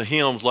you something, the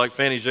hymns like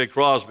Fannie J.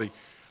 Crosby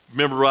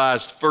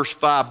memorized the first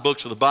 5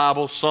 books of the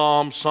Bible,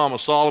 Psalms, Psalm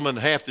of Solomon, and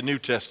half the New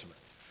Testament.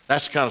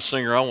 That's the kind of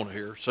singer I want to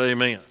hear. Say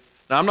amen.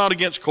 Now, I'm not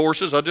against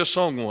choruses. I just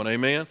sung one,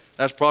 amen?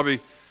 That's probably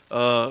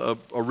a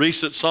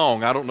recent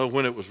song. I don't know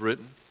when it was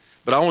written.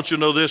 But I want you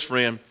to know this,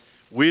 friend.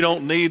 We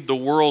don't need the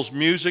world's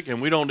music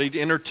and we don't need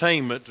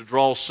entertainment to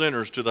draw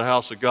sinners to the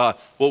house of God.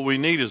 What we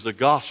need is the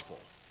gospel.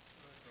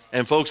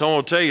 And folks, I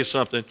want to tell you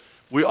something.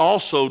 We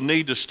also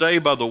need to stay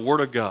by the Word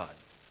of God.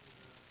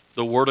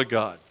 The Word of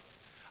God.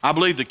 I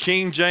believe the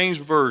King James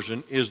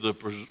Version is the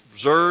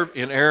preserved,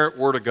 inerrant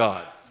Word of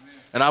God.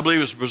 And I believe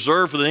it's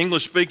preserved for the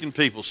English-speaking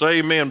people. Say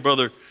amen,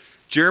 Brother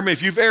Jeremy,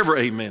 if you've ever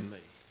amen me.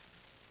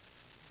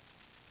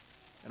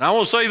 And I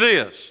want to say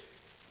this.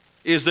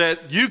 Is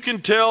that you can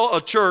tell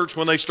a church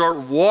when they start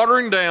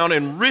watering down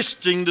and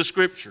risking the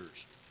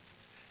Scriptures.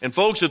 And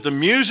folks, if the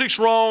music's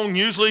wrong,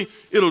 usually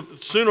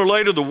sooner or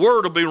later the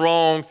word will be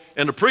wrong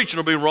and the preaching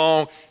will be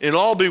wrong. And it'll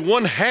all be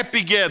one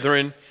happy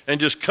gathering and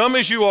just come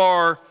as you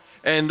are.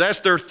 And that's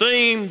their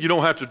theme. You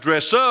don't have to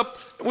dress up.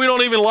 We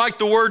don't even like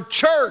the word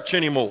church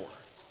anymore.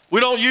 We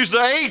don't use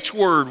the H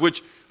word,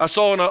 which I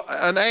saw in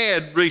an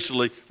ad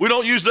recently. We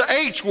don't use the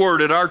H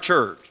word at our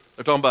church.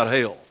 They're talking about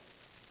hell.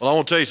 Well, I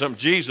want to tell you something.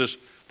 Jesus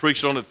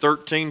preached on it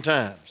 13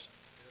 times.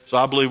 So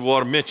I believe we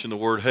ought to mention the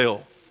word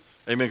hell.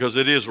 Amen, because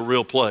it is a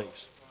real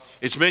place.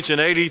 It's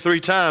mentioned 83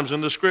 times in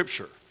the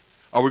Scripture.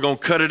 Are we going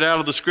to cut it out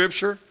of the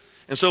Scripture?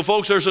 And so,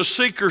 folks, there's a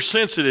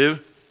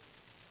seeker-sensitive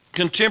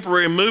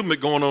contemporary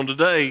movement going on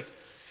today,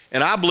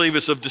 and I believe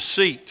it's of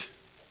deceit.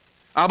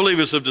 I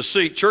believe it's of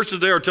deceit. Churches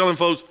there are telling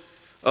folks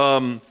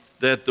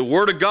that the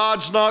Word of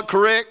God's not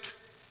correct,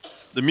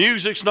 the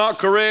music's not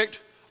correct,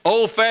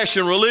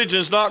 old-fashioned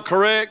religion's not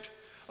correct,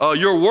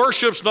 your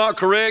worship's not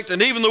correct,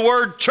 and even the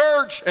word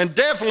church and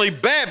definitely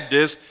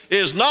Baptist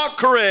is not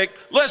correct.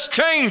 Let's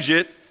change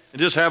it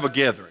and just have a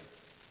gathering.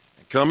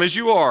 And come as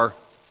you are,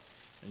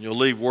 and you'll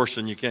leave worse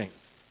than you came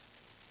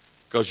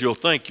because you'll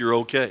think you're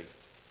okay.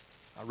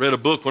 I read a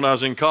book when I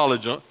was in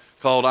college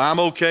called I'm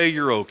Okay,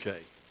 You're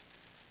Okay.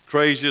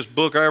 Craziest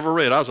book I ever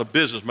read. I was a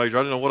business major. I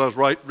didn't know what I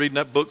was reading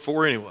that book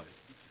for anyway.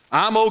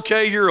 I'm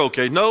okay, you're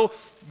okay. No,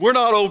 we're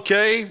not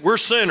okay. We're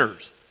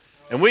sinners.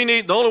 And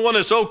the only one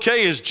that's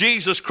okay is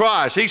Jesus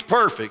Christ. He's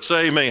perfect.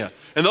 Say amen.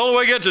 And the only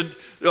way to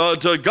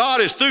get to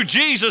God is through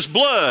Jesus'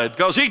 blood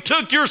because He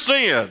took your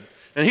sin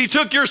and He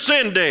took your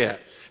sin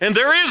debt. And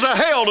there is a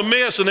hell to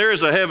miss and there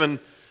is a heaven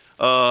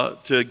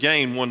to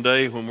gain one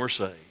day when we're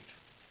saved.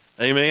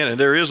 Amen. And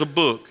there is a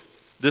book.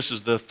 This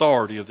is the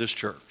authority of this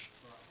church.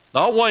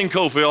 Not Wayne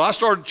Cofield. I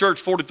started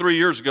church 43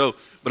 years ago,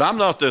 but I'm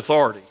not the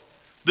authority.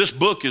 This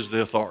book is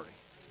the authority.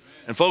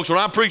 And folks, when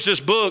I preach this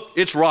book,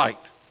 it's right.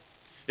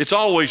 It's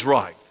always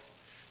right.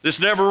 It's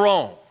never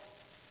wrong.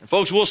 And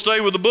folks, we'll stay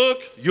with the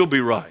book, you'll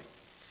be right.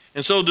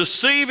 And so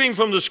deceiving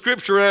from the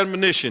Scripture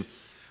admonition,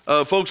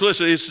 folks,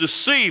 listen, it's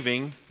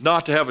deceiving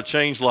not to have a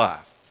changed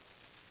life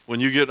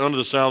when you get under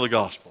the sound of the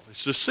gospel.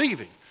 It's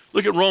deceiving.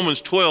 Look at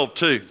Romans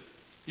 12:2.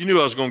 You knew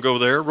I was going to go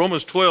there.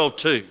 Romans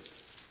 12:2.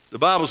 The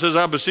Bible says,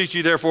 I beseech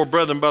you therefore,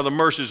 brethren, by the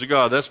mercies of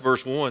God. That's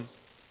verse 1.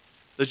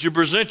 That you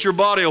present your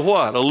body a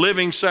what? A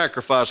living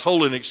sacrifice,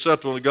 holy and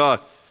acceptable to God,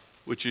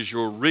 which is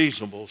your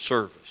reasonable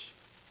service.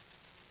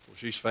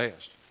 She's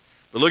fast.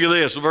 But look at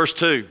this, verse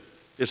 2.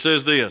 It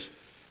says this,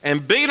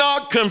 and be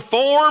not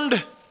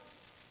conformed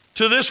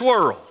to this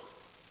world.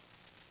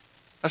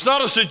 That's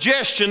not a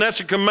suggestion, that's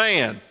a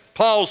command.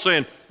 Paul's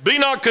saying, be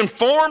not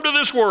conformed to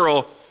this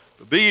world,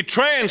 but be ye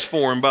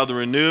transformed by the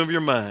renewing of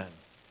your mind.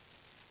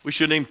 We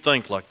shouldn't even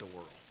think like the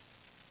world.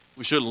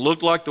 We shouldn't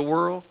look like the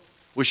world.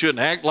 We shouldn't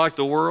act like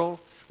the world.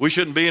 We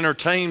shouldn't be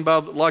entertained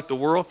like the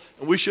world.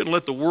 And we shouldn't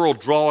let the world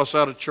draw us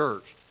out of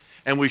church.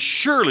 And we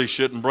surely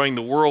shouldn't bring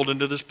the world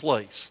into this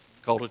place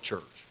called a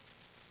church.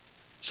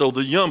 So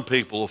the young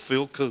people will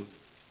feel cool.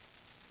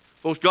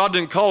 Folks, God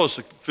didn't call us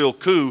to feel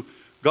cool.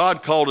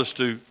 God called us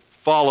to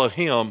follow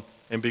him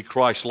and be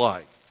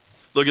Christ-like.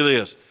 Look at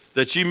this.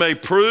 That ye may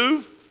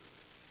prove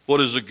what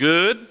is a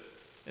good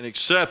and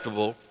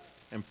acceptable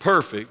and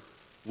perfect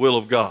will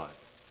of God.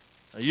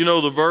 Now, you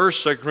know the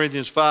verse, 2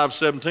 Corinthians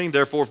 5:17.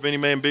 Therefore, if any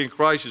man be in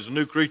Christ, is a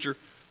new creature.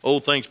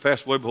 Old things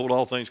pass away, behold,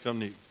 all things come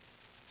new.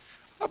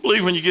 I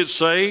believe when you get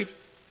saved,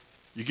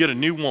 you get a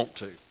new want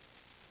to.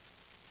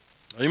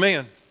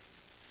 Amen.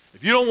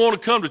 If you don't want to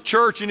come to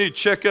church, you need to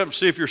check up and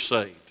see if you're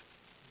saved.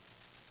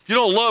 If you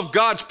don't love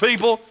God's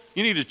people,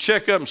 you need to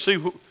check up and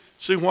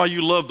see why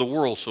you love the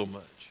world so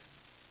much.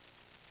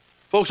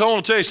 Folks, I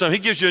want to tell you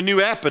something. He gives you a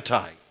new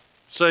appetite.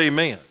 Say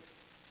amen.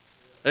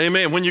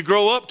 Amen. When you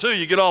grow up, too,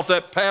 you get off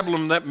that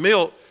pablum, that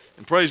milk,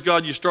 and praise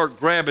God, you start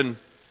grabbing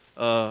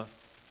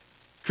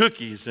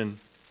cookies and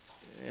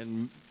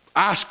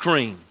ice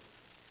cream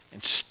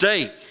and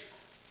steak.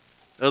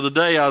 The other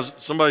day,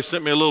 somebody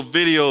sent me a little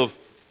video of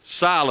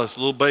Silas, a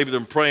little baby that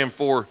I'm praying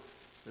for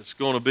that's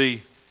going to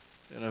be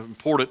in an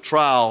important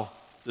trial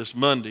this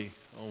Monday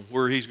on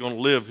where he's going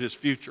to live his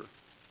future.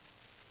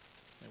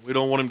 And we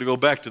don't want him to go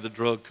back to the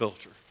drug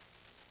culture.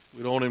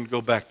 We don't want him to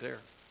go back there.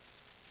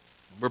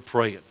 We're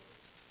praying.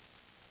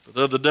 But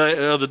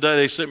the other day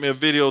they sent me a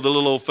video of the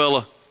little old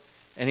fella,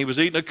 and he was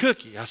eating a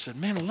cookie. I said,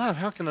 man alive,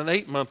 how can an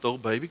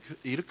 8-month-old baby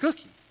eat a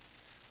cookie?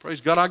 Praise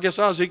God, I guess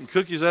I was eating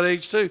cookies at that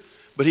age too.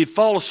 But he'd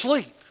fall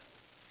asleep.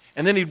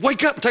 And then he'd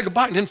wake up and take a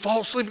bite and then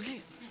fall asleep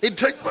again.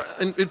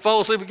 He'd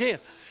fall asleep again.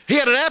 He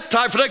had an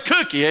appetite for that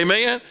cookie,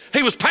 amen?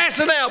 He was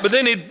passing out, but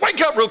then he'd wake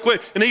up real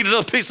quick and eat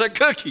another piece of that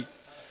cookie.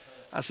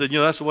 I said,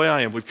 that's the way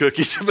I am with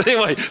cookies. But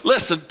anyway,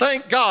 listen,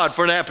 thank God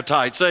for an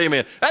appetite. Say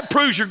amen. That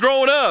proves you're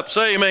growing up.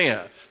 Say amen.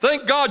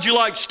 Thank God you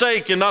like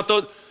steak and not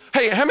those.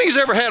 Hey, how many's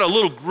ever had a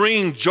little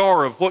green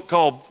jar of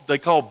they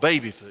call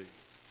baby food?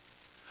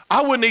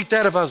 I wouldn't eat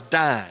that if I was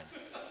dying.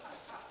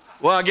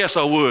 Well, I guess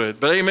I would.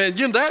 But amen,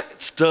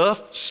 that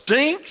stuff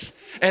stinks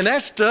and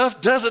that stuff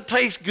doesn't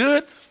taste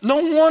good. No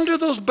wonder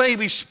those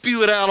babies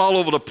spew it out all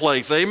over the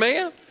place.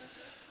 Amen.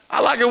 I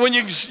like it when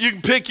you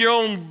can pick your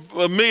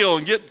own meal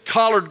and get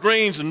collard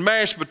greens and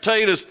mashed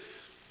potatoes,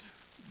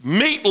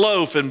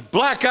 meatloaf and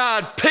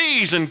black-eyed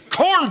peas and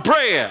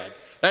cornbread.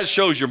 That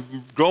shows you're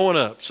growing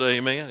up, say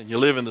amen, and you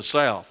live in the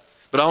South.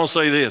 But I want to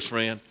say this,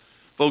 friend.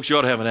 Folks, you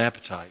ought to have an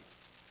appetite.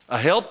 A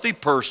healthy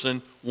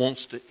person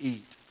wants to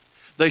eat.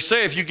 They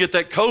say if you get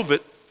that COVID,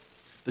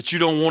 that you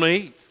don't want to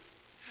eat.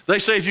 They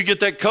say if you get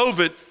that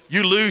COVID,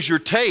 you lose your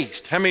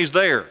taste. How many's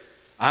there?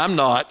 I'm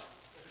not.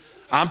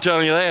 I'm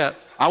telling you that.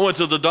 I went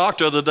to the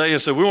doctor the other day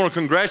and said, we want to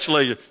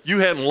congratulate you. You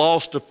hadn't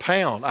lost a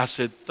pound. I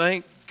said,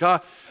 thank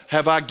God.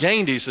 Have I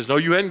gained? He says, no,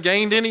 you hadn't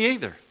gained any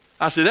either.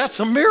 I said, that's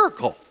a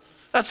miracle.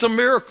 That's a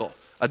miracle.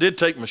 I did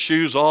take my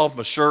shoes off,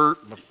 my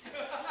shirt, my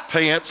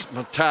pants,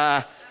 my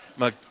tie,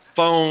 my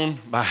phone,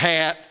 my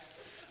hat,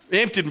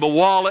 emptied my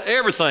wallet,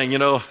 everything,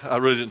 I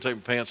really didn't take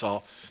my pants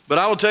off. But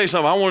I will tell you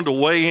something, I wanted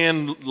to weigh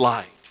in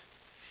light.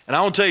 And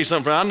I will tell you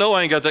something, I know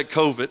I ain't got that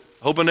COVID.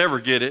 Hope I never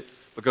get it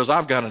because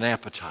I've got an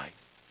appetite.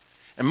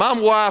 And my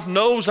wife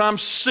knows I'm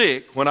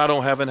sick when I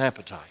don't have an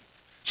appetite.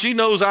 She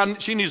knows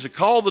she needs to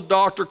call the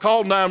doctor,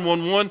 call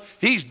 911.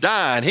 He's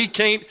dying. He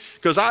can't,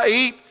 because I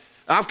eat.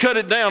 I've cut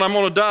it down. I'm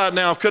on a diet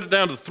now. I've cut it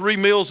down to 3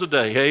 meals a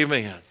day.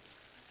 Amen.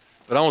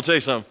 But I want to tell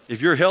you something.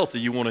 If you're healthy,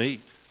 you want to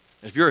eat.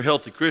 If you're a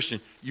healthy Christian,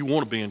 you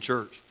want to be in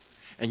church.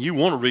 And you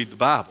want to read the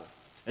Bible.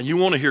 And you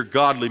want to hear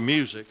godly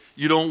music.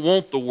 You don't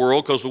want the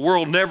world because the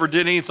world never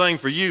did anything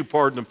for you,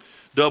 pardon the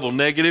double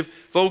negative.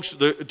 Folks,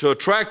 to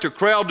attract a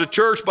crowd to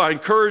church by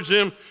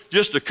encouraging them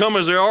just to come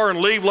as they are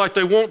and leave like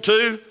they want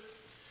to,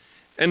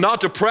 and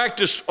not to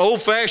practice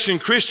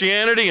old-fashioned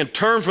Christianity and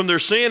turn from their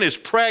sin is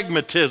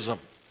pragmatism.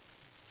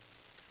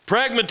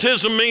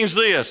 Pragmatism means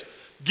this: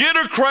 get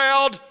a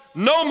crowd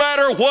no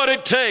matter what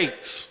it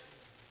takes.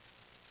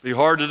 Be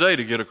hard today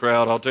to get a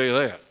crowd, I'll tell you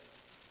that.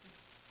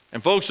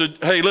 And folks said,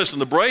 hey, listen,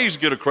 the Braves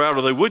get a crowd,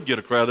 or they would get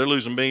a crowd. They're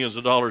losing millions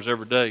of dollars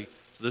every day.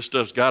 So this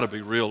stuff's got to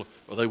be real,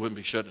 or they wouldn't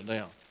be shutting it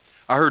down.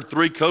 I heard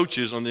 3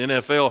 coaches on the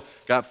NFL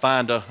got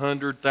fined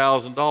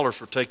 $100,000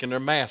 for taking their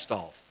mask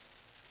off.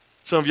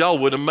 Some of y'all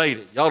would have made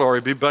it. Y'all would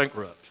already be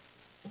bankrupt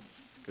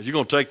because you're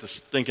going to take the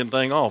stinking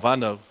thing off, I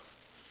know.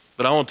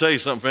 But I want to tell you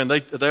something, friend.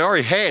 They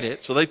already had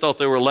it, so they thought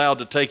they were allowed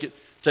to take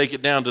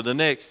it down to the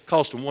neck. It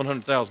cost them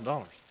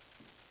 $100,000.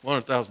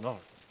 $100,000.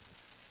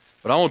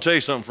 But I want to tell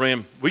you something,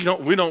 friend. We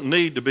don't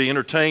need to be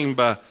entertained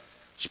by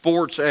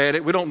sports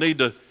addicts. We don't need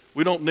to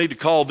we don't need to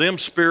call them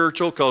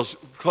spiritual, because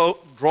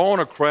drawing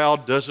a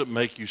crowd doesn't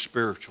make you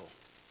spiritual.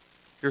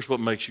 Here's what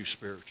makes you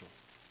spiritual: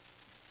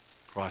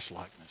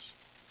 Christ-likeness.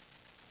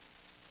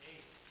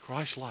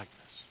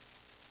 Christ-likeness.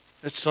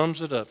 That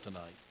sums it up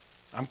tonight.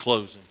 I'm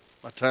closing.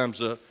 My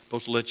time's up. I'm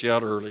supposed to let you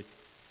out early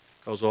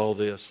because of all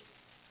this.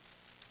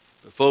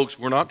 But folks,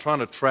 we're not trying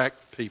to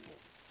attract people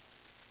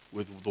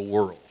with the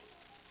world.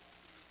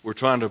 We're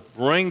trying to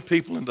bring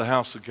people into the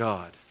house of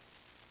God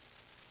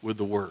with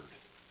the Word.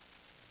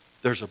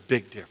 There's a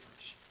big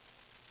difference.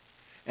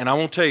 And I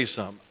want to tell you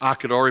something. I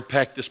could already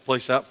pack this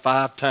place out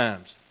 5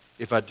 times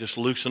if I'd just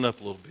loosen up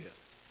a little bit.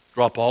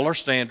 Drop all our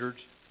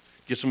standards.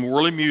 Get some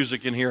worldly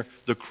music in here.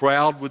 The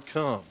crowd would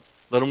come.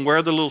 Let them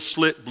wear the little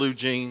slit blue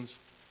jeans.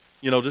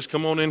 Just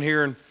come on in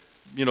here and,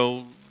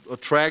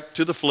 attract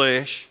to the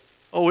flesh.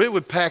 Oh, it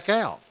would pack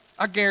out.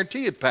 I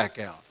guarantee it'd pack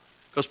out.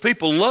 Because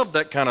people love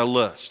that kind of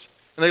lust.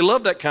 And they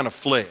love that kind of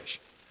flesh.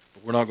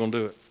 But we're not going to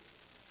do it.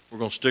 We're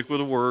going to stick with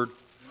the Word.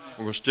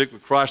 We're going to stick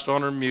with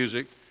Christ-honoring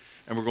music.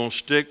 And we're going to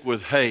stick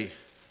with, hey,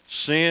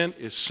 sin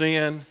is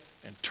sin,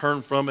 and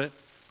turn from it.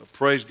 But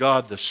praise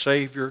God, the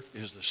Savior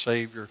is the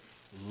Savior.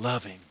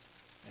 Love Him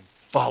and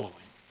follow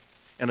Him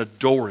and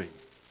adore Him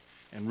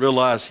and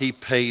realize He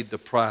paid the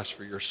price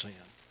for your sin.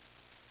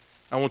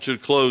 I want you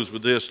to close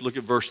with this. Look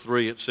at verse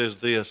 3. It says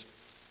this: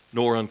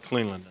 nor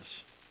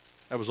uncleanliness.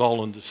 That was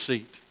all in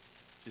deceit.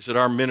 He said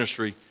our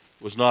ministry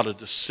was not a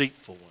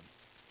deceitful one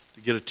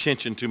to get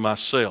attention to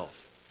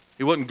myself.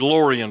 He wasn't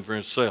glorying for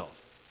himself.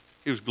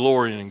 He was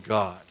glorying in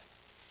God.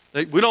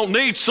 We don't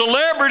need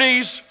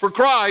celebrities for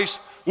Christ.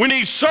 We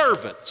need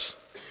servants.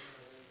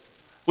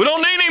 We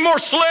don't need any more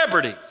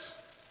celebrities.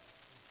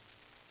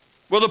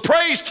 Well, the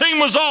praise team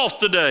was off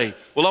today.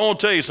 Well, I want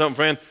to tell you something,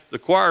 friend. The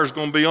choir's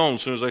going to be on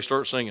as soon as they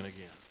start singing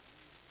again.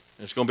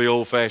 And it's going to be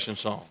old-fashioned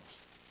songs.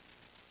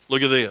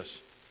 Look at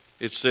this.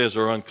 It says,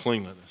 or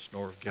uncleanliness,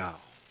 nor of guile.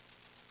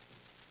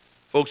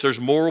 Folks, there's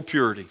moral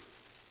purity.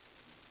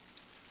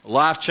 A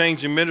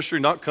life-changing ministry,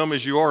 not come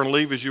as you are and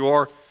leave as you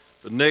are.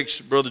 But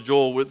next, Brother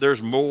Joel,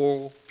 there's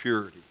moral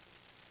purity.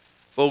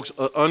 Folks,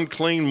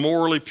 unclean,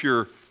 morally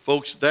pure.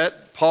 Folks,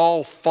 that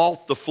Paul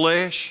fought the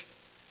flesh.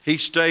 He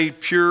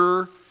stayed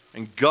pure,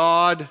 and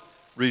God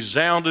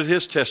resounded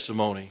his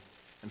testimony.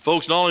 And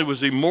folks, not only was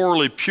he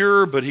morally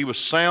pure, but he was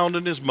sound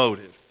in his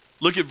motive.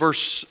 Look at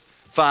verse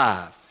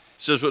 5. It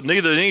says, but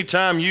neither at any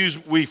time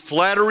use we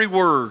flattery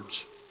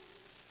words.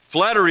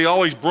 Flattery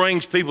always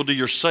brings people to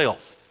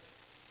yourself.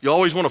 You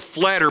always want to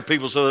flatter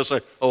people so they'll say,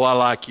 oh, I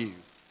like you.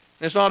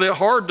 And it's not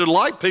hard to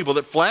like people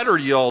that flatter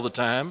you all the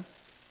time.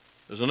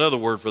 There's another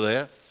word for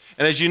that.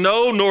 And as you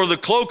know, nor the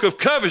cloak of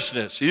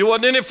covetousness. He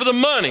wasn't in it for the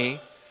money.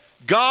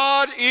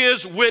 God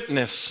is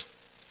witness.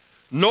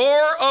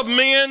 Nor of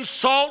men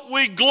sought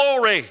we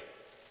glory.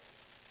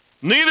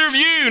 Neither of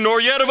you, nor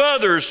yet of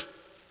others,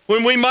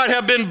 when we might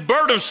have been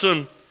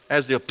burdensome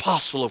as the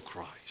apostle of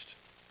Christ.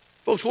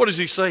 Folks, what is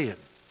he saying?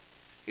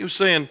 He was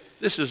saying,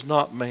 this is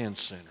not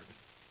man-centered.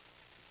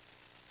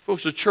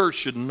 Folks, the church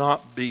should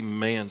not be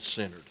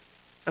man-centered.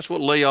 That's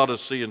what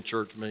Laodicean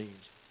church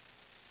means.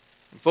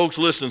 And folks,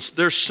 listen,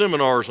 there's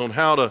seminars on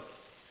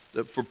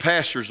for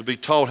pastors to be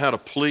taught how to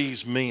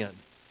please men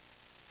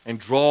and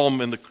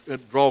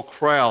draw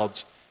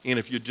crowds in.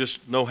 If you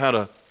just know how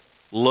to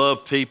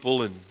love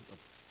people and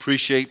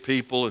appreciate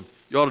people, and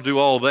you ought to do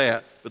all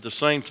that, but at the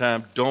same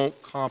time,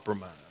 don't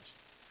compromise.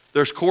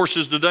 There's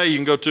courses today you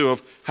can go to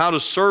of how to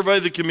survey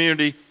the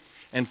community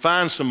and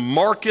find some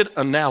market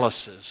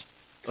analysis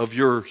of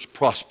your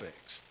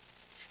prospects.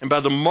 And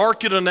by the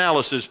market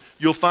analysis,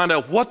 you'll find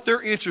out what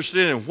they're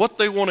interested in and what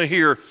they want to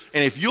hear.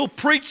 And if you'll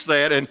preach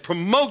that and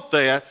promote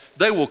that,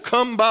 they will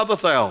come by the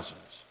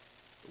thousands.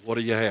 But what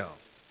do you have?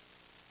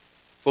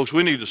 Folks,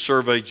 we need to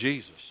survey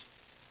Jesus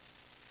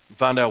and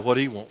find out what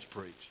he wants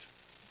preached.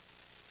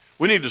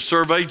 We need to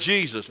survey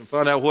Jesus and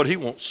find out what he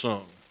wants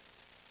sung.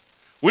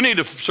 We need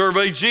to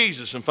survey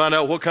Jesus and find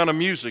out what kind of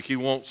music he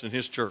wants in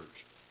his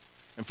church.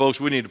 And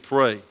folks, we need to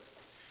pray.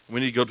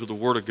 We need to go to the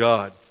Word of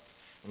God.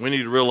 And we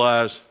need to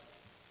realize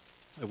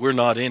that we're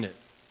not in it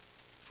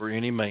for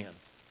any man.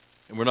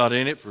 And we're not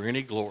in it for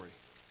any glory.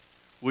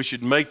 We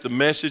should make the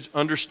message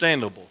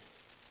understandable,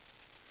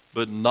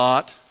 but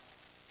not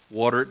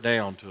water it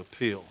down to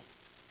appeal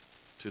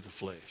to the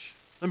flesh.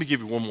 Let me give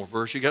you one more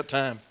verse. You got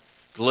time?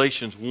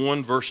 Galatians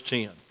 1, verse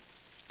 10.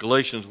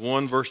 Galatians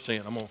 1, verse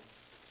 10. I'm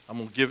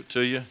going to give it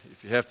to you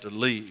if you have to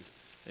leave.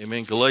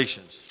 Amen.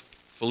 Galatians,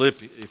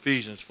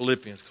 Ephesians,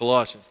 Philippians,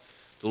 Colossians.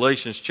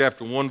 Galatians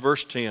chapter 1,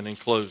 verse 10 in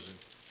closing.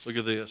 Look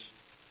at this.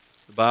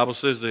 The Bible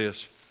says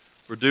this: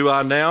 for do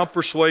I now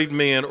persuade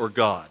men or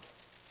God?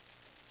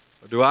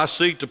 Or do I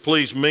seek to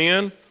please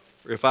men?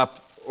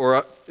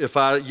 Or if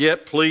I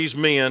yet please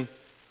men,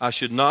 I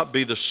should not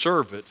be the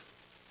servant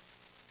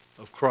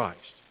of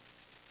Christ.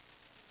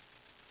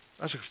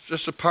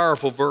 That's a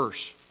powerful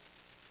verse.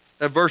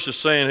 That verse is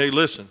saying, hey,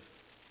 listen,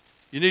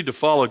 you need to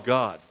follow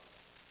God.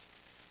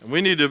 And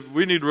we need to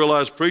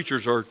realize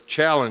preachers are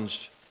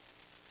challenged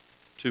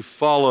to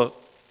follow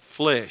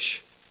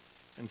flesh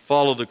and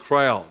follow the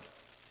crowd.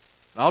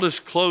 And I'll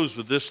just close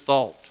with this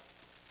thought.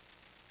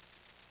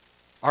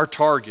 Our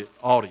target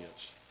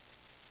audience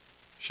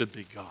should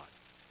be God.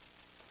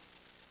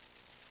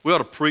 We ought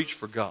to preach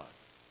for God.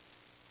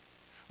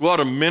 We ought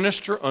to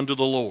minister unto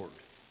the Lord.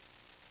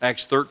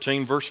 Acts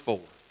 13, verse 4.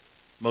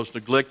 Most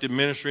neglected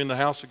ministry in the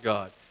house of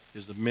God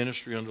is the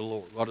ministry unto the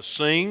Lord. We ought to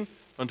sing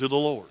unto the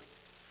Lord.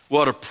 We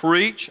ought to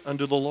preach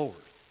unto the Lord.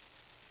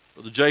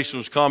 Brother Jason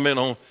was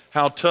commenting on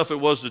how tough it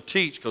was to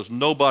teach because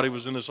nobody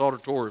was in this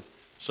auditorium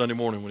Sunday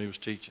morning when he was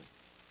teaching.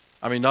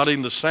 I mean, not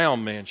even the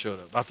sound man showed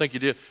up. I think he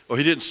did. Well,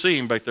 he didn't see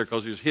him back there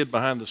because he was hid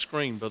behind the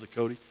screen, Brother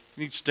Cody.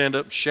 You need to stand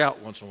up and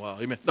shout once in a while.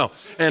 Amen. No.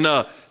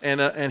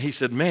 And he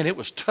said, man, it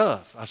was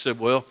tough. I said,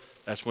 well,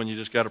 that's when you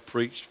just got to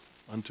preach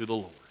unto the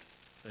Lord.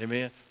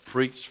 Amen.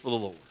 Preach for the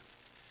Lord.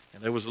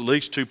 And there was at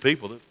least 2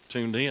 people that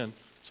tuned in,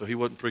 so he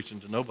wasn't preaching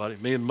to nobody.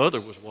 Me and Mother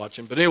was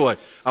watching. But anyway,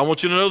 I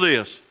want you to know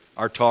this.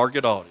 Our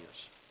target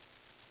audience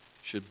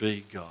should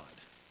be God.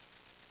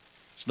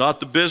 It's not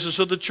the business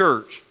of the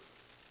church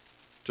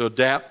to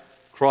adapt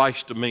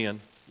Christ to men.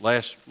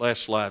 Last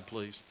slide,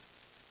 please.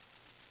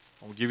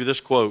 I'm going to give you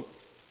this quote.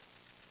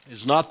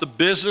 It's not the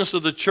business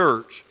of the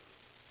church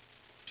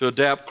to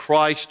adapt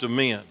Christ to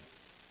men,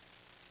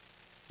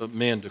 but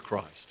men to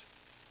Christ.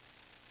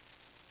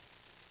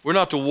 We're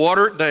not to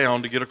water it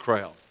down to get a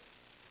crowd.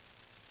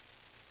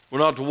 We're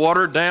not to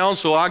water it down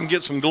so I can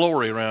get some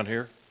glory around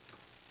here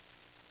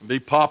and be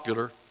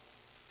popular,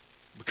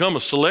 become a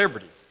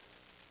celebrity.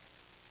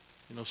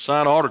 You know,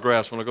 sign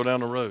autographs when I go down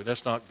the road.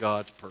 That's not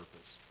God's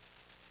purpose.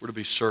 We're to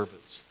be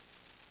servants.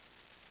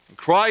 And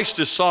Christ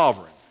is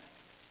sovereign,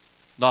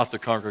 not the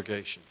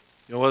congregation.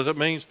 You know what that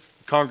means?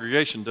 The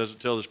congregation doesn't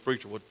tell this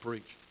preacher what to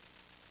preach.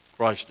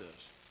 Christ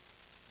does.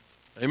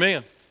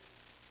 Amen.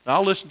 Now,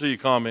 I'll listen to your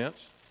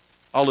comments.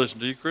 I'll listen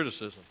to your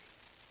criticisms.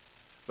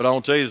 But I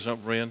want to tell you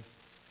something, friend.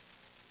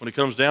 When it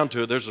comes down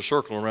to it, there's a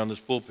circle around this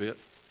pulpit.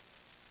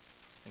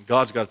 And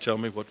God's got to tell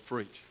me what to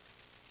preach.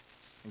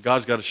 And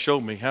God's got to show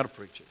me how to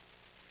preach it.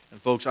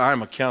 And folks, I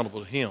am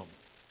accountable to Him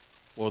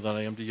more than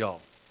I am to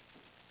y'all.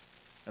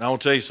 And I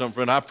want to tell you something,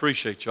 friend. I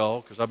appreciate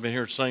y'all because I've been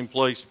here at the same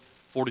place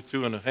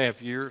 42 and a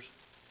half years.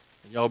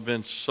 And y'all have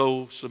been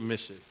so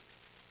submissive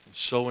and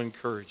so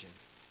encouraging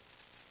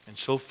and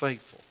so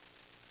faithful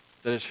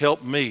that it's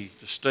helped me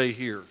to stay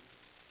here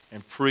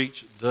and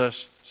preach,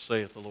 thus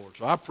saith the Lord.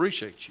 So I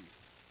appreciate you.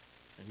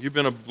 And you've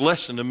been a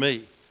blessing to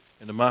me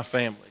and to my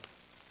family.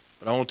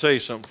 But I want to tell you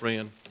something,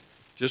 friend.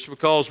 Just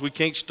because we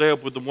can't stay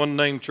up with the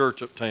one-name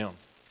church uptown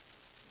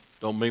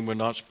don't mean we're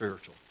not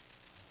spiritual.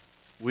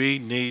 We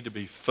need to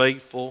be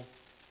faithful.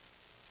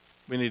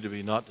 We need to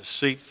be not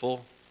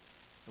deceitful.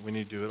 And we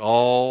need to do it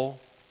all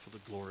for the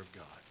glory of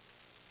God.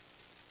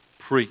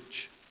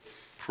 Preach,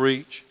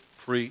 preach,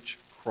 preach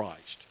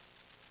Christ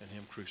and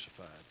Him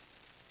crucified.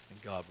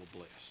 And God will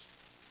bless.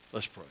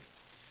 Let's pray.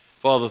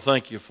 Father,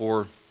 thank you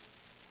for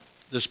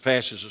this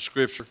passage of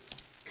Scripture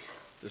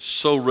that's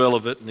so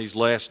relevant in these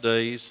last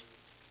days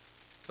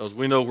because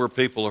we know where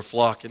people are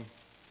flocking.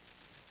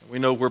 And we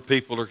know where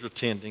people are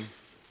attending.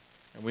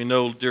 And we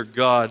know, dear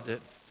God, that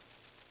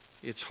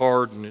it's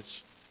hard and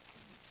it's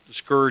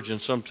discouraging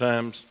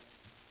sometimes.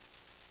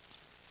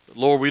 But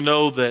Lord, we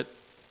know that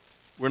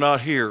we're not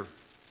here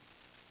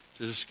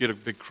to just get a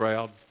big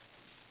crowd.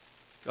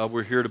 God,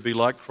 we're here to be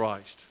like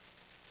Christ.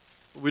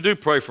 But we do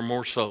pray for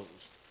more souls.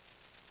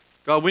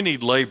 God, we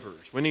need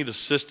laborers. We need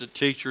assistant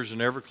teachers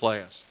in every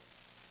class.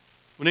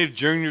 We need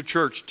junior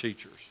church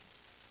teachers.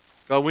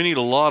 God, we need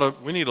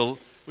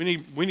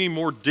we need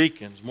more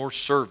deacons, more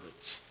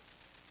servants.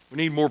 We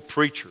need more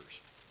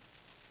preachers.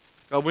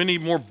 God, we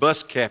need more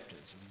bus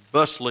captains and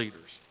bus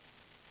leaders.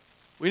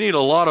 We need a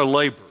lot of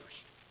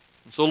laborers.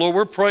 And so, Lord,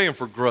 we're praying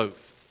for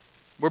growth.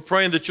 We're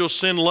praying that you'll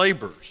send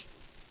laborers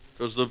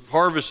because the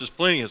harvest is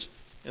plenteous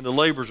and the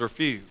laborers are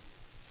few.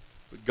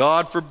 But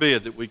God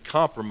forbid that we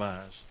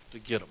compromise to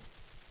get them.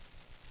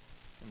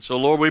 And so,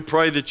 Lord, we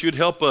pray that you'd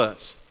help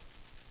us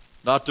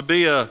not to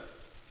be a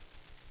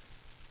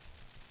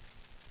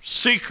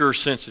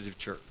seeker-sensitive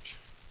church,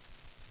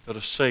 but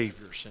a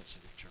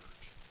Savior-sensitive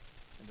church,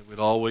 and that we'd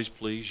always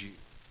please you.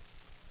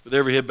 With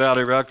every head bowed,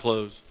 every eye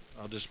closed,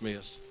 I'll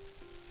dismiss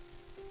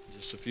in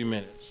just a few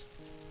minutes.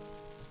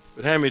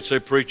 But have me say,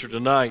 preacher,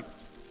 tonight,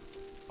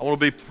 I want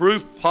to be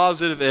proof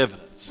positive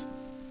evidence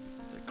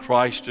that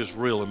Christ is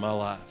real in my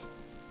life.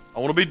 I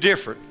want to be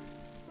different.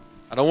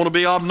 I don't want to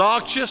be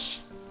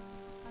obnoxious.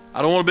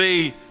 I don't want to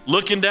be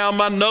looking down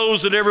my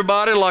nose at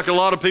everybody like a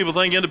lot of people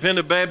think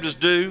independent Baptists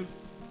do.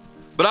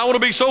 But I want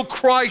to be so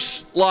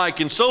Christ-like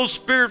and so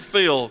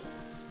Spirit-filled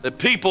that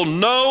people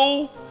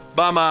know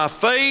by my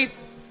faith,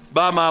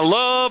 by my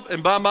love,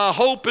 and by my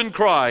hope in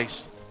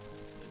Christ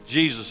that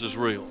Jesus is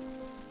real.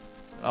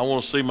 I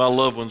want to see my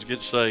loved ones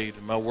get saved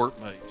and my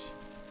workmates.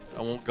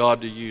 I want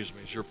God to use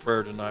me. It's your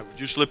prayer tonight. Would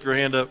you slip your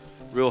hand up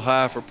real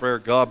high for prayer?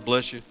 God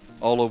bless you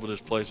all over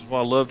this place. That's why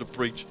I love to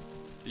preach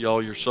to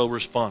y'all. You're so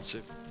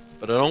responsive.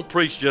 But I don't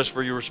preach just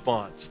for your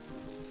response.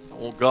 I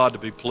want God to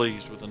be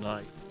pleased with the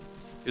night.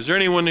 Is there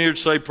anyone here to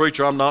say,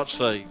 preacher, I'm not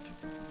saved?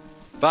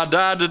 If I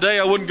died today,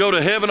 I wouldn't go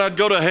to heaven, I'd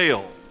go to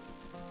hell.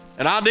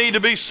 And I need to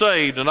be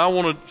saved, and I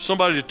want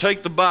somebody to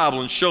take the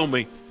Bible and show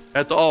me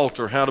at the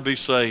altar how to be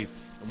saved.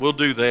 And we'll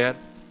do that.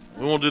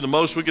 We want to do the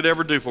most we could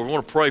ever do for you. We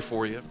want to pray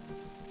for you.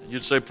 And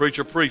you'd say,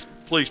 preacher, please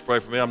pray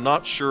for me. I'm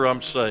not sure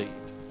I'm saved.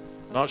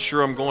 Not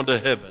sure I'm going to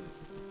heaven.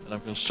 And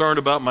I'm concerned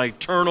about my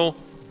eternal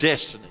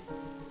destiny.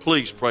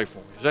 Please pray for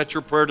me. Is that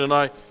your prayer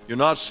tonight? You're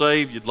not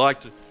saved. You'd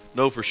like to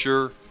know for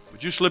sure.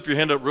 Would you slip your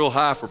hand up real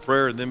high for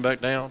prayer and then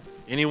back down?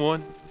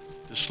 Anyone?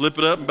 Just slip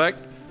it up and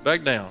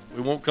back down.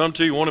 We won't come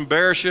to you. We won't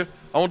embarrass you.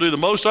 I want to do the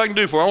most I can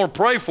do for you. I want to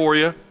pray for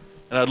you.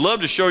 And I'd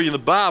love to show you in the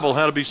Bible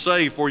how to be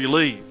saved before you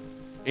leave.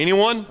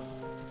 Anyone?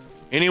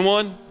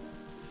 Anyone?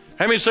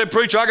 How many say,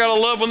 preacher, I got a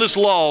loved one that's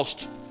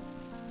lost,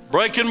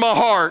 breaking my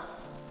heart.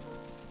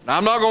 Now,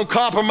 I'm not going to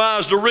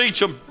compromise to reach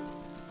them,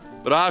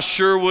 but I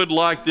sure would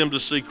like them to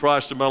see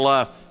Christ in my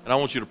life, and I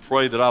want you to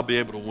pray that I'll be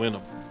able to win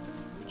them.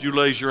 Would you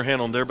raise your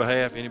hand on their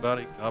behalf?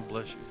 Anybody? God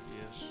bless you.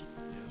 Yes,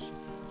 yes.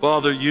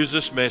 Father, use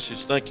this message.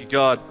 Thank you,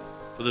 God,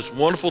 for this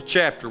wonderful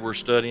chapter we're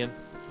studying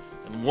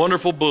and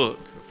wonderful book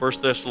of 1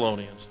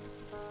 Thessalonians.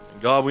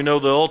 And God, we know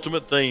the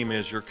ultimate theme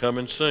is you're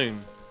coming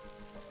soon.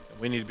 And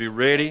we need to be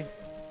ready.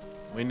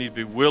 We need to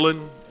be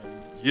willing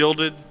and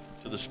yielded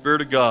to the Spirit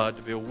of God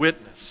to be a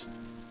witness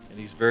in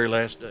these very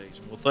last days.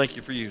 And we'll thank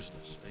you for using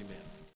us. Amen.